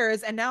for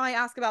years, and now I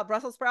ask about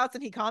Brussels sprouts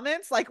and he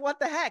comments. Like, what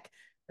the heck?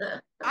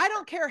 I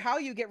don't care how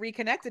you get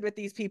reconnected with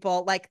these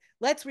people. Like,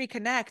 let's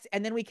reconnect,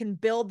 and then we can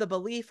build the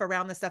belief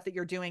around the stuff that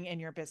you're doing in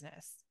your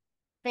business.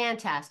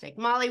 Fantastic.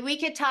 Molly, we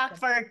could talk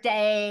for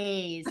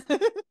days.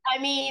 I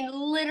mean,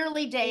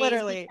 literally days.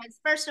 Literally. Because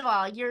first of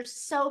all, you're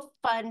so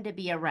fun to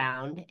be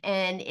around.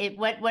 And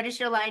what is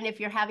your line?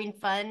 If you're having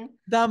fun,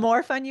 The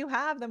more fun you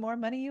have, the more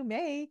money you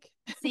make.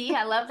 see,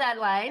 I love that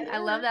line. I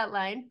love that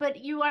line.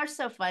 But you are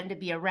so fun to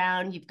be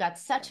around. You've got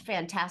such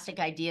fantastic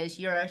ideas.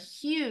 You're a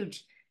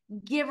huge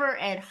giver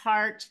at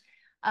heart.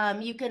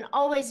 You can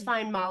always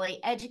find Molly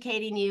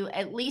educating you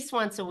at least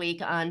once a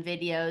week on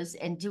videos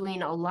and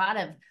doing a lot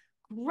of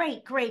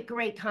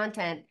great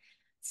content.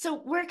 So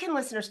where can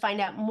listeners find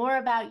out more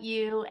about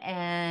you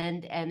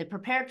and the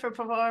Prepared for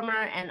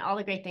Performer and all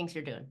the great things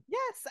you're doing?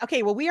 Yes.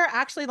 Okay. Well, we are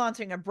actually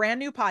launching a brand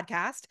new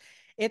podcast.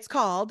 It's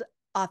called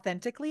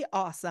Authentically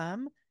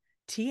Awesome,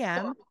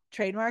 TM,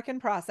 trademark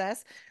and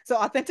process. So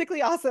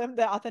Authentically Awesome,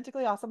 the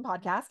Authentically Awesome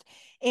podcast.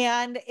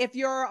 And if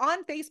you're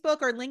on Facebook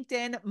or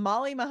LinkedIn,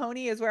 Molly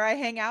Mahoney is where I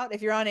hang out.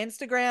 If you're on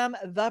Instagram,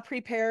 The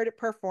Prepared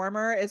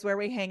Performer is where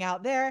we hang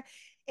out there.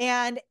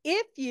 And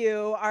if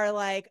you are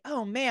like,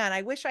 oh man,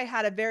 I wish I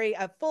had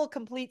a full,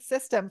 complete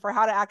system for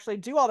how to actually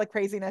do all the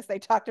craziness they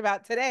talked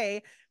about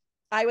today,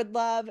 I would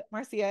love,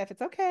 Marcia, if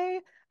it's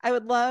okay, I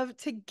would love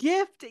to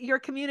gift your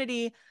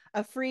community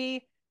a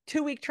free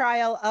 2-week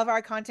trial of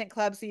our content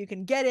club so you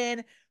can get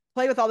in,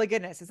 play with all the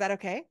goodness. Is that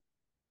okay?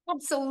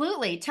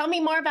 Absolutely. Tell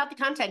me more about the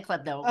Content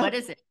Club, though. What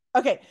is it?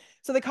 Okay.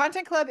 So the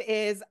Content Club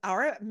is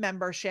our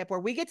membership where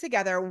we get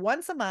together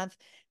once a month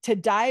to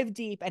dive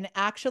deep and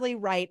actually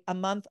write a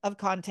month of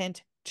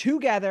content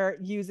together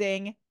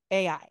using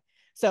AI.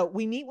 So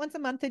we meet once a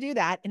month to do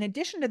that. In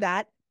addition to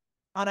that,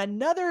 on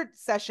another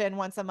session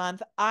once a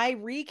month, I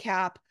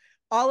recap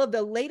all of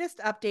the latest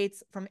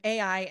updates from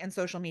AI and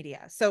social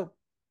media. So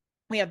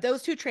we have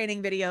those 2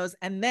 training videos,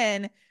 and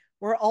then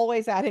we're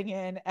always adding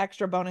in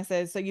extra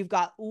bonuses. So you've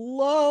got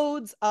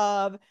loads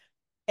of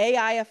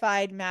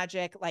AI-ified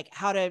magic, like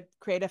how to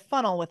create a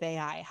funnel with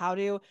AI, how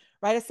to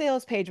write a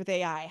sales page with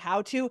AI,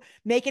 how to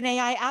make an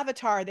AI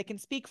avatar that can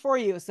speak for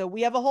you. So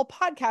we have a whole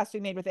podcast we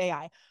made with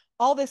AI,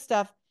 all this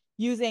stuff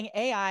using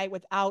AI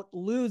without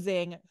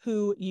losing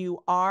who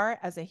you are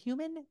as a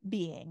human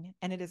being.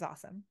 And it is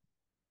awesome.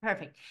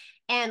 Perfect.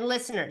 And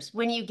listeners,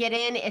 when you get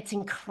in, it's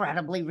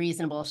incredibly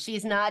reasonable.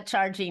 She's not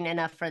charging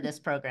enough for this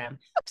program.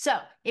 So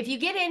if you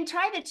get in,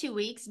 try the 2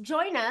 weeks,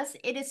 join us.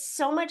 It is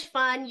so much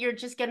fun. You're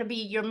just going to be,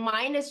 your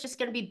mind is just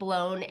going to be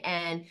blown,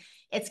 and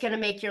it's going to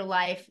make your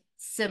life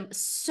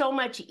so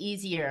much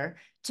easier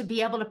to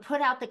be able to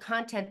put out the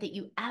content that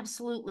you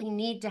absolutely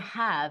need to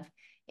have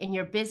in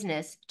your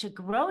business to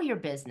grow your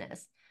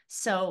business.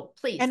 So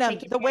please And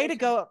take the way to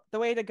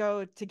advantage.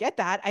 go to get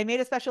that, I made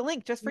a special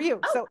link just for you.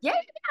 Oh, So yeah.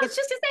 I was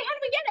just gonna say, how do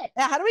we get it?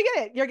 how do we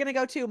get it? You're gonna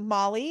go to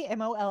Molly,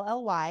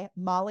 Molly,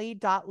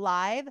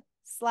 molly.live/profit.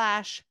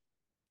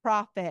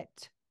 Profit.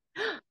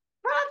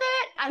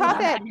 I love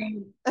that Profit.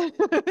 name.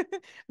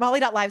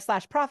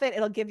 Molly.live/profit.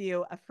 It'll give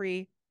you a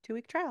free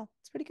 2-week trial.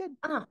 It's pretty good.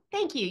 Oh,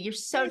 thank you. You're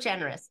so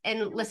generous.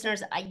 And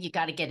listeners, you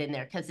got to get in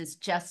there because it's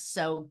just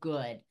so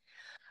good.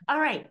 All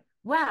right.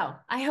 Wow.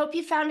 I hope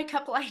you found a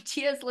couple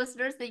ideas,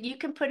 listeners, that you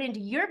can put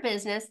into your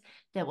business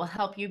that will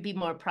help you be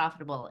more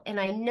profitable. And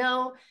I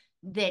know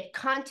that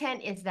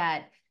content is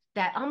that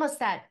almost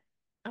that,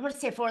 I want to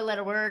say a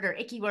 4-letter word or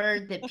icky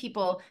word that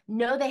people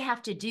know they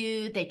have to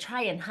do. They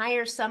try and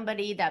hire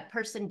somebody, that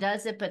person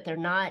does it, but they're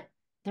not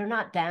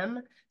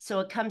them.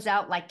 So it comes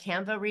out like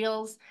Canva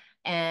reels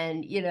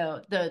and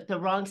the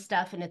wrong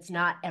stuff, and it's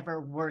not ever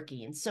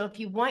working. So if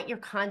you want your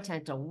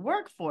content to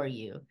work for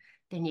you,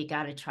 then you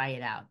got to try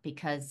it out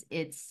because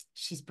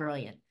she's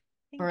brilliant.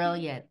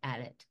 Brilliant at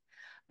it.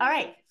 All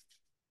right.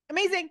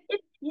 Amazing.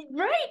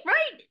 Right.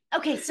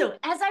 Okay, so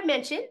as I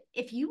mentioned,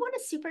 if you want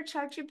to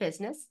supercharge your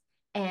business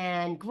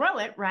and grow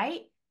it,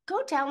 right,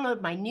 go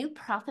download my new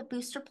Profit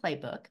Booster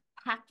Playbook,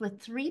 packed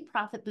with 3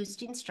 profit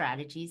boosting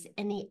strategies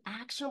and the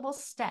actionable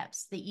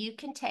steps that you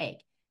can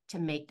take to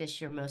make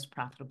this your most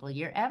profitable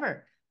year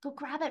ever. Go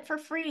grab it for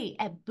free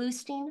at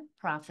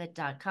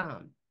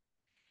boostingprofit.com.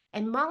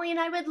 And Molly and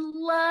I would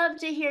love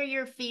to hear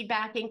your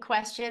feedback and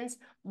questions.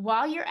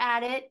 While you're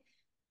at it,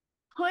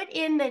 put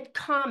in the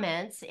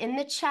comments in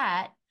the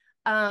chat,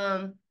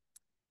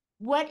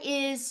 what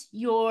is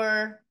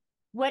your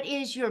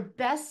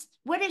Brussels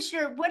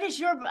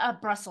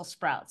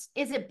sprouts?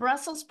 Is it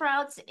Brussels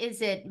sprouts?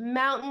 Is it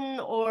mountain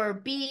or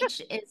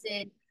beach? Is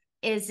it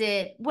what is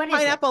it?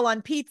 Pineapple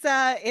on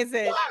pizza? Is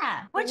it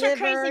What's your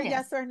liver? craziness?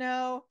 Yes or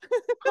no?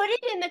 Put it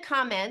in the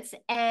comments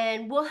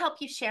and we'll help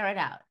you share it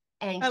out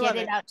and get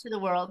it out to the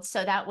world,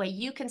 so that way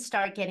you can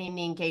start getting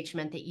the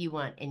engagement that you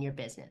want in your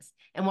business.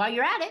 And while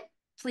you're at it,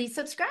 please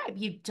subscribe.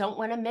 You don't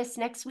want to miss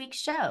next week's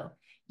show.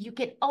 You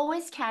can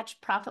always catch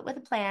Profit with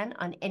a Plan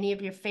on any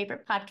of your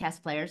favorite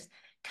podcast players.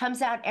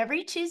 Comes out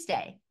every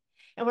Tuesday.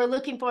 And we're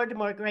looking forward to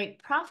more great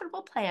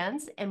profitable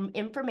plans and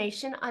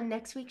information on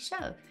next week's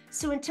show.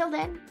 So until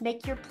then,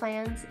 make your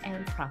plans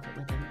and profit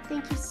with them.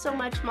 Thank you so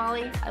much,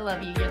 Molly. I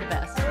love you. You're the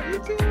best. I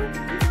love you too.